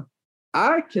going on.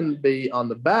 I can be on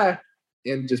the back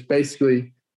and just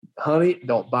basically, honey,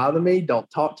 don't bother me. Don't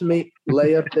talk to me.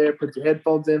 Lay up there, put your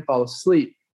headphones in, fall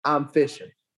asleep. I'm fishing.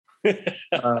 That's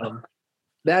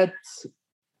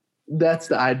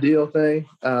the ideal thing.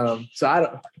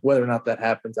 So whether or not that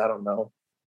happens, I don't know.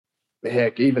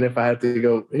 Heck, even if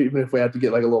we have to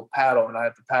get like a little paddle and I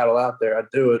have to paddle out there,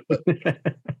 I'd do it. But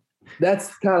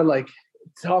that's kind of like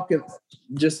talking.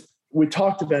 We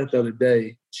talked about it the other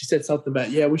day. She said something about,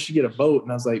 we should get a boat.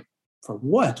 And I was like, for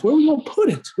what? Where are we going to put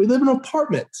it? We live in an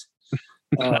apartment.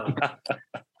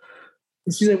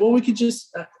 And she's like, well, we could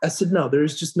just, I said, no,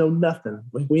 there's just nothing.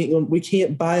 Like we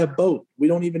can't buy a boat. We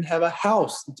don't even have a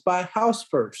house. Let's buy a house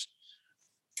first.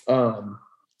 But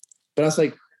I was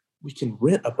like, we can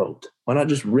rent a boat. Why not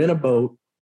just rent a boat?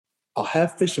 I'll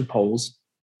have fishing poles.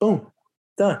 Boom.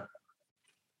 Done.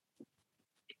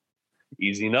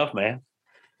 Easy enough, man.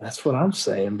 That's what I'm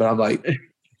saying. But I'm like,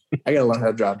 I got to learn how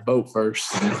to drive a boat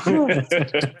first.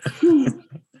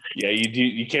 Yeah, you do.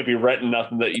 You can't be renting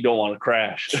nothing that you don't want to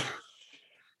crash.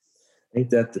 Ain't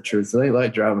that the truth? It ain't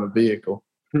like driving a vehicle.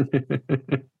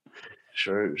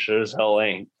 Sure as hell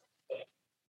ain't.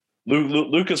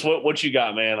 Lucas, what you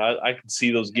got, man? I can see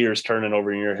those gears turning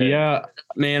over in your head. Yeah,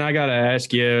 man, I got to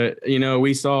ask you,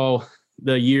 we saw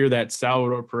the year that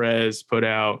Salvador Perez put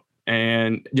out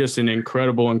and just an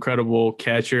incredible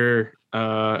catcher.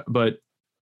 But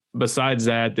besides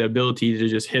that, the ability to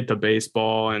just hit the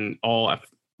baseball and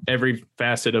every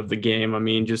facet of the game, I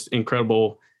mean, just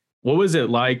incredible. What was it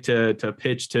like to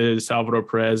pitch to Salvador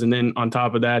Perez? And then on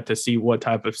top of that, to see what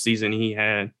type of season he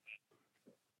had?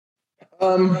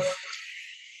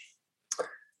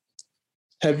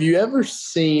 Have you ever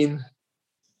seen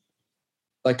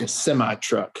like a semi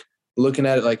truck looking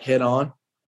at it like head on?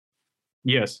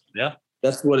 Yes. Yeah.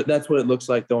 That's what it looks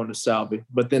like throwing to Salvi,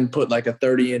 but then put like a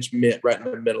 30-inch mitt right in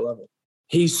the middle of it.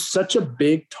 He's such a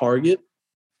big target.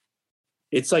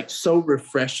 It's like so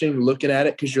refreshing looking at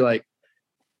it because you're like,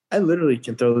 I literally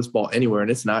can throw this ball anywhere and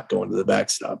it's not going to the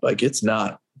backstop. Like it's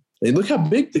not. Like, look how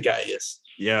big the guy is.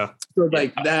 Yeah. So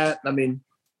like that, I mean,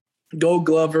 Gold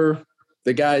Glover,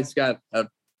 the guy's got an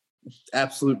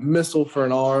absolute missile for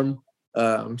an arm.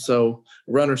 So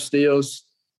runner steals.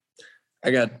 I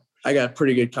got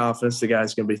pretty good confidence the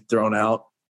guy's going to be thrown out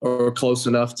or close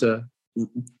enough to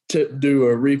do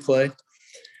a replay.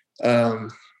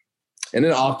 And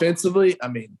then offensively, I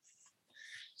mean,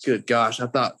 good gosh, I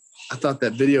thought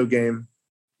that video game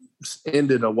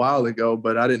ended a while ago,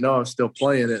 but I didn't know I was still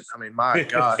playing it. I mean, my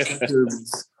gosh,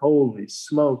 holy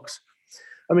smokes.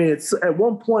 I mean, it's at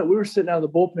one point we were sitting out in the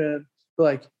bullpen,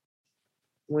 like,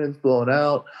 wind's blowing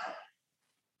out.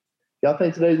 Y'all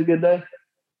think today's a good day?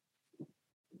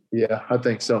 Yeah, I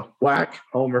think so. Whack,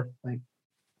 homer.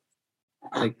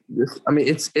 Like this. I mean,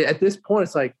 it's at this point,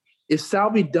 it's like if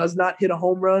Salvi does not hit a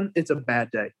home run, it's a bad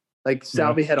day. Like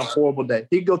Salvi had a horrible day.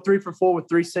 He'd go 3 for 4 with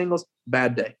 3 singles,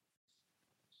 bad day.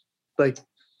 Like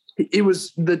it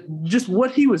was just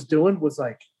what he was doing was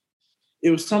like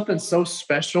it was something so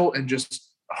special and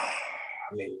just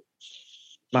I mean,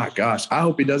 my gosh, I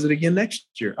hope he does it again next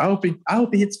year. I hope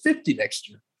he hits 50 next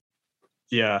year.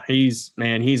 Yeah, he's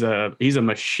a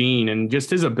machine, and just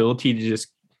his ability to just,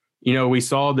 we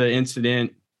saw the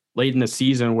incident late in the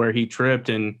season where he tripped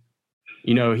and,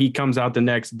 he comes out the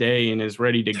next day and is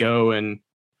ready to go. And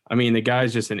I mean, the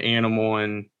guy's just an animal,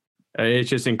 and it's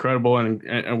just incredible.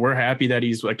 And we're happy that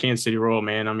he's a Kansas City Royal,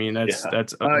 man. I mean, that's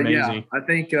amazing. I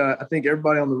think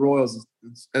everybody on the Royals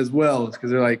as well is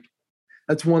because they're like,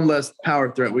 that's one less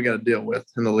power threat we got to deal with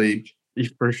in the league.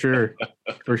 For sure.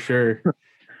 For sure.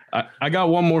 I got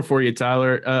one more for you,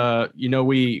 Tyler.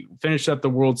 We finished up the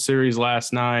World Series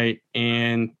last night,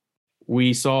 and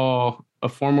we saw a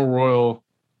former Royal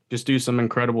just do some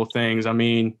incredible things. I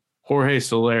mean, Jorge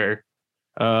Soler.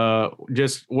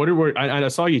 Just I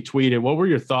saw you tweeted. What were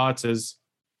your thoughts as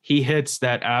he hits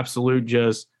that absolute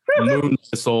moon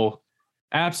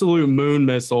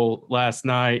missile last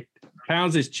night?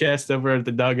 Pounds his chest over at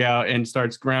the dugout and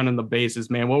starts grounding the bases.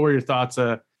 Man, what were your thoughts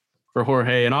for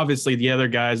Jorge, and obviously the other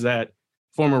guys that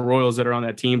former Royals that are on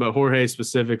that team, but Jorge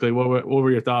specifically, what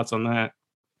were your thoughts on that?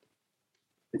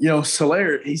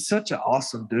 Soler, he's such an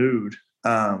awesome dude.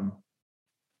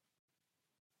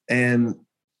 And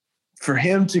for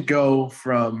him to go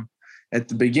from at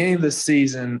the beginning of the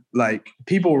season, like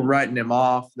people were writing him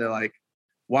off. They're like,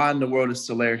 why in the world is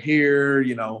Soler here?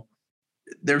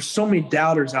 There's so many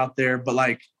doubters out there, but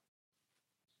like,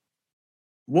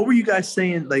 what were you guys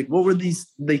saying? Like, what were these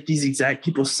exact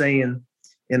people saying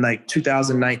in like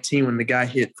 2019 when the guy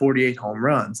hit 48 home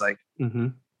runs? Like,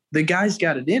 the guy's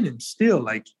got it in him still.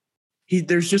 Like,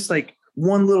 there's just like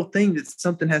one little thing that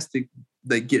something has to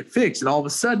like get fixed, and all of a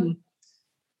sudden,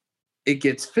 it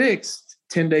gets fixed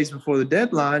 10 days before the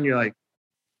deadline. You're like,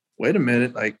 wait a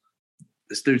minute, like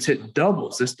this dude's hitting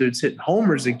doubles. This dude's hitting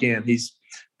homers again. He's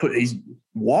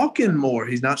walking more.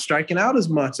 He's not striking out as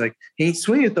much. Like he ain't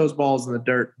swinging those balls in the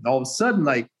dirt. And all of a sudden,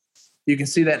 like you can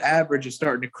see that average is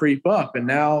starting to creep up. And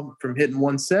now from hitting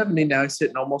 170, now he's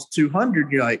hitting almost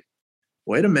 200. You're like,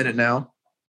 wait a minute now.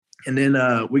 And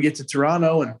then we get to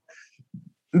Toronto, and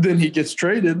then he gets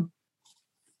traded,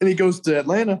 and he goes to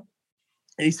Atlanta,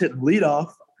 and he's hitting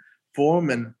leadoff for him.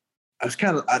 And I was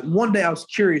one day I was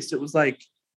curious. It was like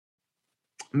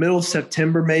middle of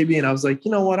September maybe, and I was like,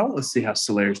 you know what? I want to see how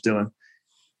Soler's doing.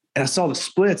 And I saw the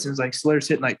splits, and it was like Soler's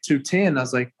hitting like 210. And I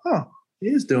was like, oh, he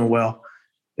is doing well.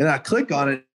 And I click on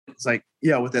it. It's like,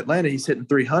 yeah, with Atlanta, he's hitting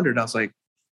 300. I was like,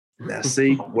 now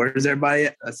see, where's everybody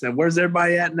at? I said, where's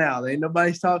everybody at now? There ain't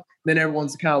nobody's talking. Then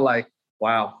everyone's kind of like,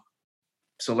 wow,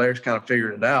 Soler's kind of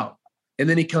figured it out. And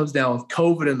then he comes down with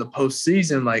COVID in the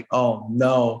postseason, like, oh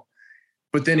no.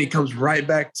 But then he comes right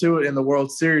back to it in the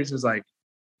World Series. And it's like,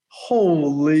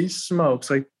 holy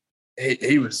smokes. Like I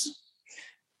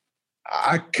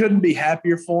couldn't be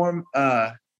happier for him.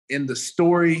 In the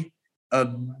story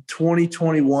of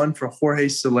 2021 for Jorge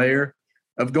Soler,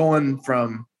 of going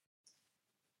from,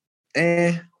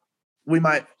 we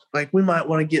might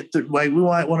want to get through, like we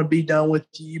might want to be done with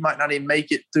you. You might not even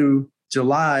make it through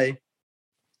July,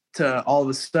 to all of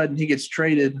a sudden he gets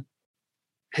traded,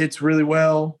 hits really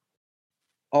well.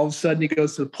 All of a sudden he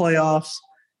goes to the playoffs.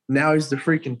 Now he's the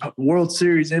freaking World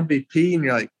Series MVP. And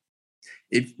you're like,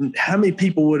 how many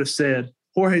people would have said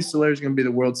Jorge Soler is going to be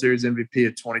the World Series MVP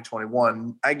of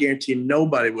 2021? I guarantee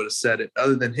nobody would have said it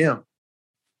other than him.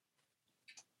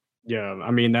 Yeah.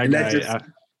 I mean, that guy,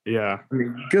 yeah. I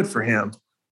mean, good for him.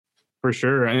 For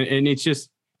sure. And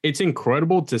it's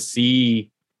incredible to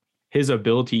see his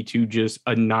ability to just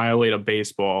annihilate a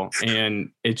baseball.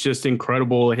 And it's just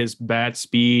incredible, his bat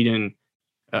speed. And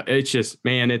it's just,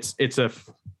 man, it's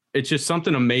just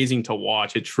something amazing to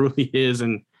watch. It truly is.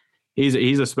 And he's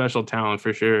a special talent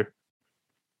for sure.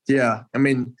 Yeah. I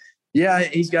mean, yeah,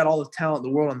 he's got all the talent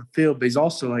in the world on the field, but he's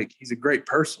also like, he's a great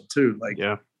person too. Like,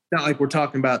 yeah, not like we're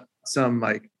talking about some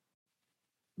like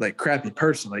crappy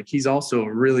person. Like he's also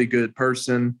a really good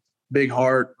person, big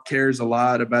heart, cares a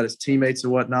lot about his teammates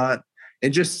and whatnot.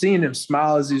 And just seeing him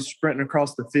smile as he's sprinting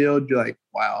across the field, you're like,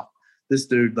 wow, this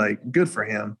dude, like, good for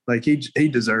him. Like he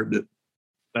deserved it.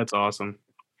 That's awesome.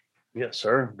 Yes,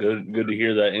 sir. Good to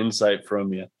hear that insight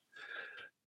from you.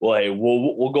 Well, hey,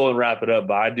 we'll go and wrap it up,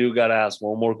 but I do got to ask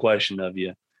one more question of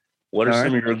you. What are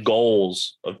some of your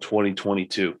goals of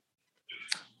 2022?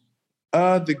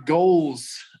 The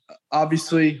goals,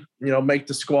 obviously, make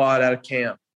the squad out of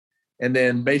camp. And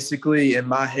then basically in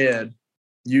my head,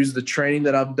 use the training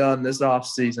that I've done this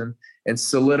offseason and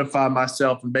solidify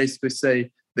myself and basically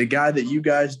say, the guy that you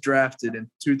guys drafted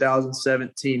in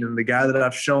 2017 and the guy that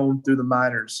I've shown through the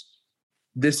minors,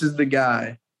 this is the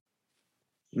guy.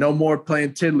 No more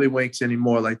playing tiddlywinks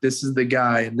anymore. Like, this is the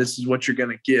guy, and this is what you're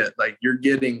going to get. Like, you're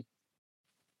getting,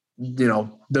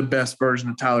 the best version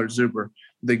of Tyler Zuber.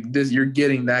 You're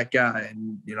getting that guy,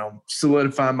 and,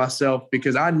 solidify myself,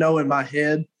 because I know in my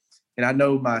head and I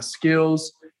know my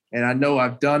skills and I know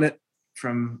I've done it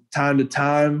from time to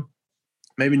time.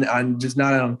 Maybe I'm just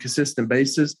not on a consistent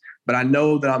basis, but I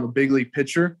know that I'm a big league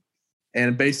pitcher,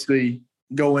 and basically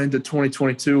go into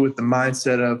 2022 with the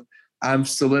mindset of I'm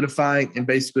solidifying, and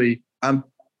basically I'm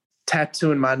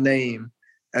tattooing my name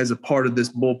as a part of this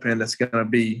bullpen that's going to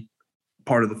be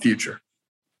part of the future.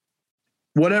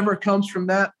 Whatever comes from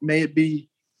that, may it be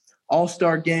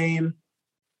all-star game,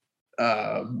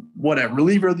 whatever,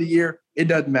 reliever of the year, it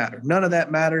doesn't matter. None of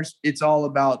that matters. It's all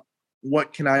about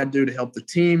what can I do to help the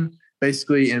team,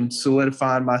 basically, and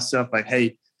solidifying myself like,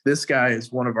 hey, this guy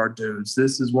is one of our dudes.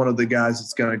 This is one of the guys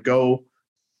that's going to go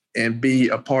and be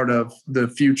a part of the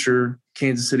future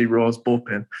Kansas City Royals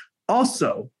bullpen.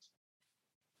 Also,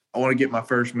 I want to get my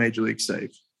first major league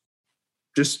save.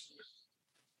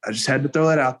 I just had to throw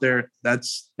that out there.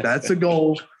 That's a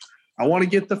goal. I want to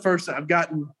get the first. I've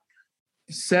gotten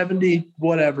 70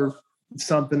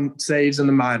 something saves in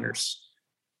the minors.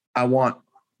 I want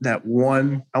that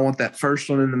one. I want that first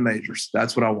one in the majors.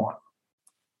 That's what I want.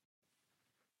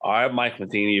 All right, Mike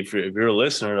Matheny, if you're a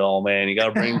listener at all, man, you got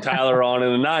to bring Tyler on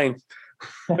in the ninth.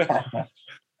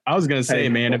 I was going to say,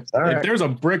 man, if there's a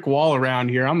brick wall around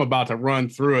here, I'm about to run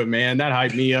through it, man. That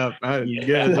hyped me up.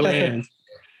 Good plans.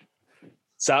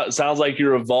 Sounds like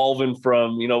you're evolving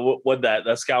from, what that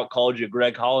scout called you,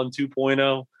 Greg Holland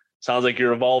 2.0. Sounds like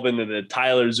you're evolving to the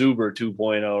Tyler Zuber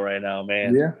 2.0 right now,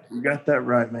 man. Yeah, you got that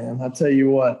right, man. I'll tell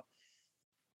you what,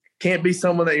 can't be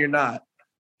someone that you're not.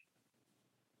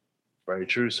 Very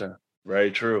true, sir.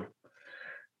 Very true.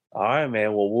 All right,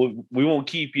 man. Well, we won't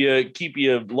keep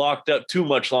you locked up too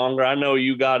much longer. I know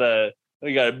you got a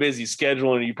busy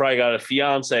schedule, and you probably got a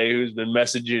fiance who's been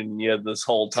messaging you this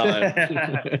whole time.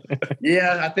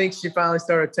 Yeah, I think she finally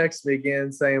started texting me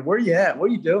again, saying, "Where you at? What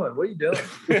are you doing? What are you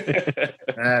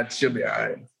doing?" She'll be all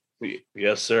right.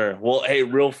 Yes, sir. Well, hey,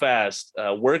 real fast,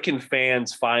 where can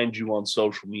fans find you on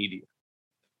social media?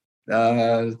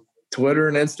 Twitter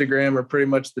and Instagram are pretty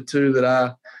much the two that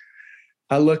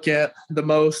I look at the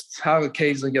most. I'll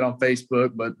occasionally get on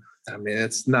Facebook, but I mean,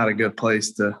 it's not a good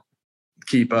place to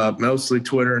keep up. Mostly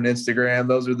Twitter and Instagram.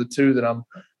 Those are the two that I'm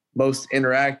most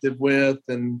interactive with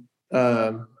and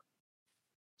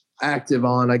active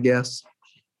on, I guess.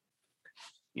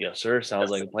 Yes, sir. Sounds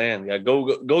like a plan. Yeah,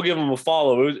 go give them a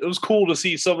follow. It was cool to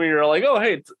see some of you are like, oh,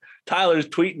 hey, Tyler's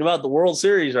tweeting about the World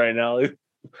Series right now.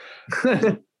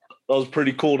 That was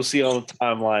pretty cool to see on the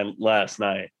timeline last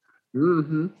night.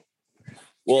 Mm-hmm.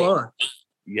 Well, fun.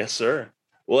 Yes, sir.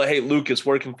 Well, hey, Lucas,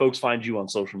 where can folks find you on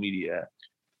social media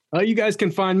at? You guys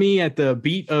can find me at the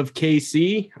Beat of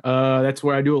KC. That's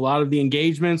where I do a lot of the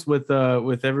engagements with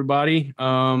everybody.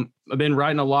 I've been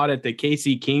writing a lot at the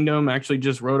KC Kingdom. I actually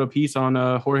just wrote a piece on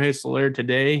Jorge Soler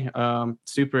today.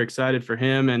 Super excited for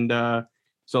him. And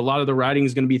so a lot of the writing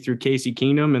is going to be through KC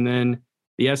Kingdom. And then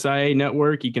the SIA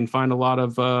network, you can find a lot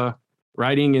of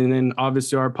writing. And then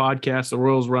obviously our podcast, The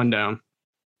Royals Rundown.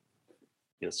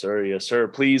 Yes, sir. Yes, sir.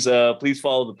 Please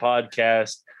follow the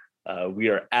podcast. We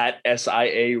are at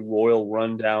SIA Royal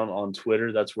Rundown on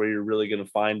Twitter. That's where you're really going to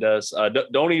find us.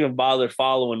 Don't even bother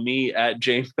following me at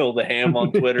Jamil the Ham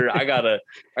on Twitter. I got a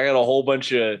whole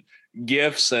bunch of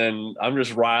gifts, and I'm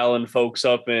just riling folks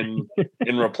up in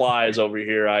replies over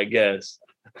here, I guess.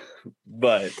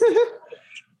 But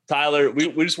Tyler, we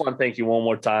just want to thank you one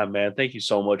more time, man. Thank you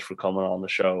so much for coming on the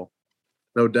show.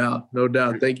 No doubt.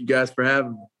 Thank you guys for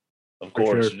having me. Of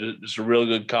course, sure. Just a real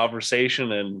good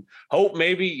conversation, and hope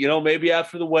maybe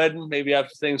after the wedding, maybe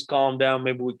after things calm down,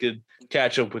 maybe we could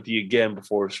catch up with you again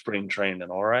before spring training.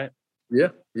 All right? Yeah.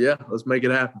 Let's make it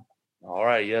happen. All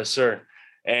right. Yes, sir.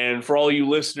 And for all you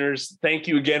listeners, thank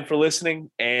you again for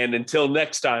listening. And until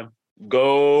next time,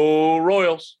 go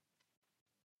Royals.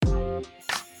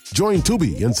 Join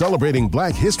Tubi in celebrating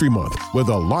Black History Month with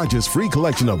the largest free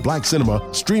collection of Black cinema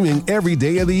streaming every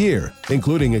day of the year,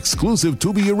 including exclusive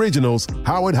Tubi originals,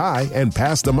 Howard High and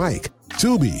Pass the Mic.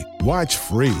 Tubi, watch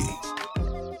free.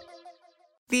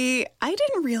 The "I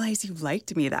didn't realize you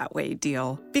liked me that way"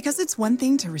 deal. Because it's one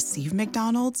thing to receive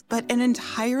McDonald's, but an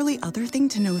entirely other thing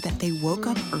to know that they woke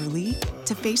up early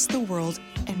to face the world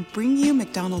and bring you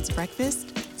McDonald's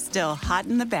breakfast still hot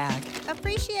in the bag.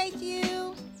 Appreciate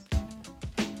you.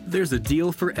 There's a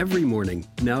deal for every morning.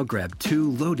 Now grab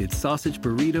 2 loaded sausage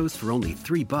burritos for only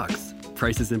 $3.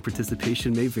 Prices and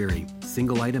participation may vary.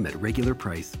 Single item at regular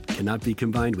price. Cannot be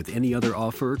combined with any other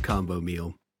offer or combo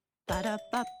meal.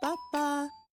 Ba-da-ba-ba.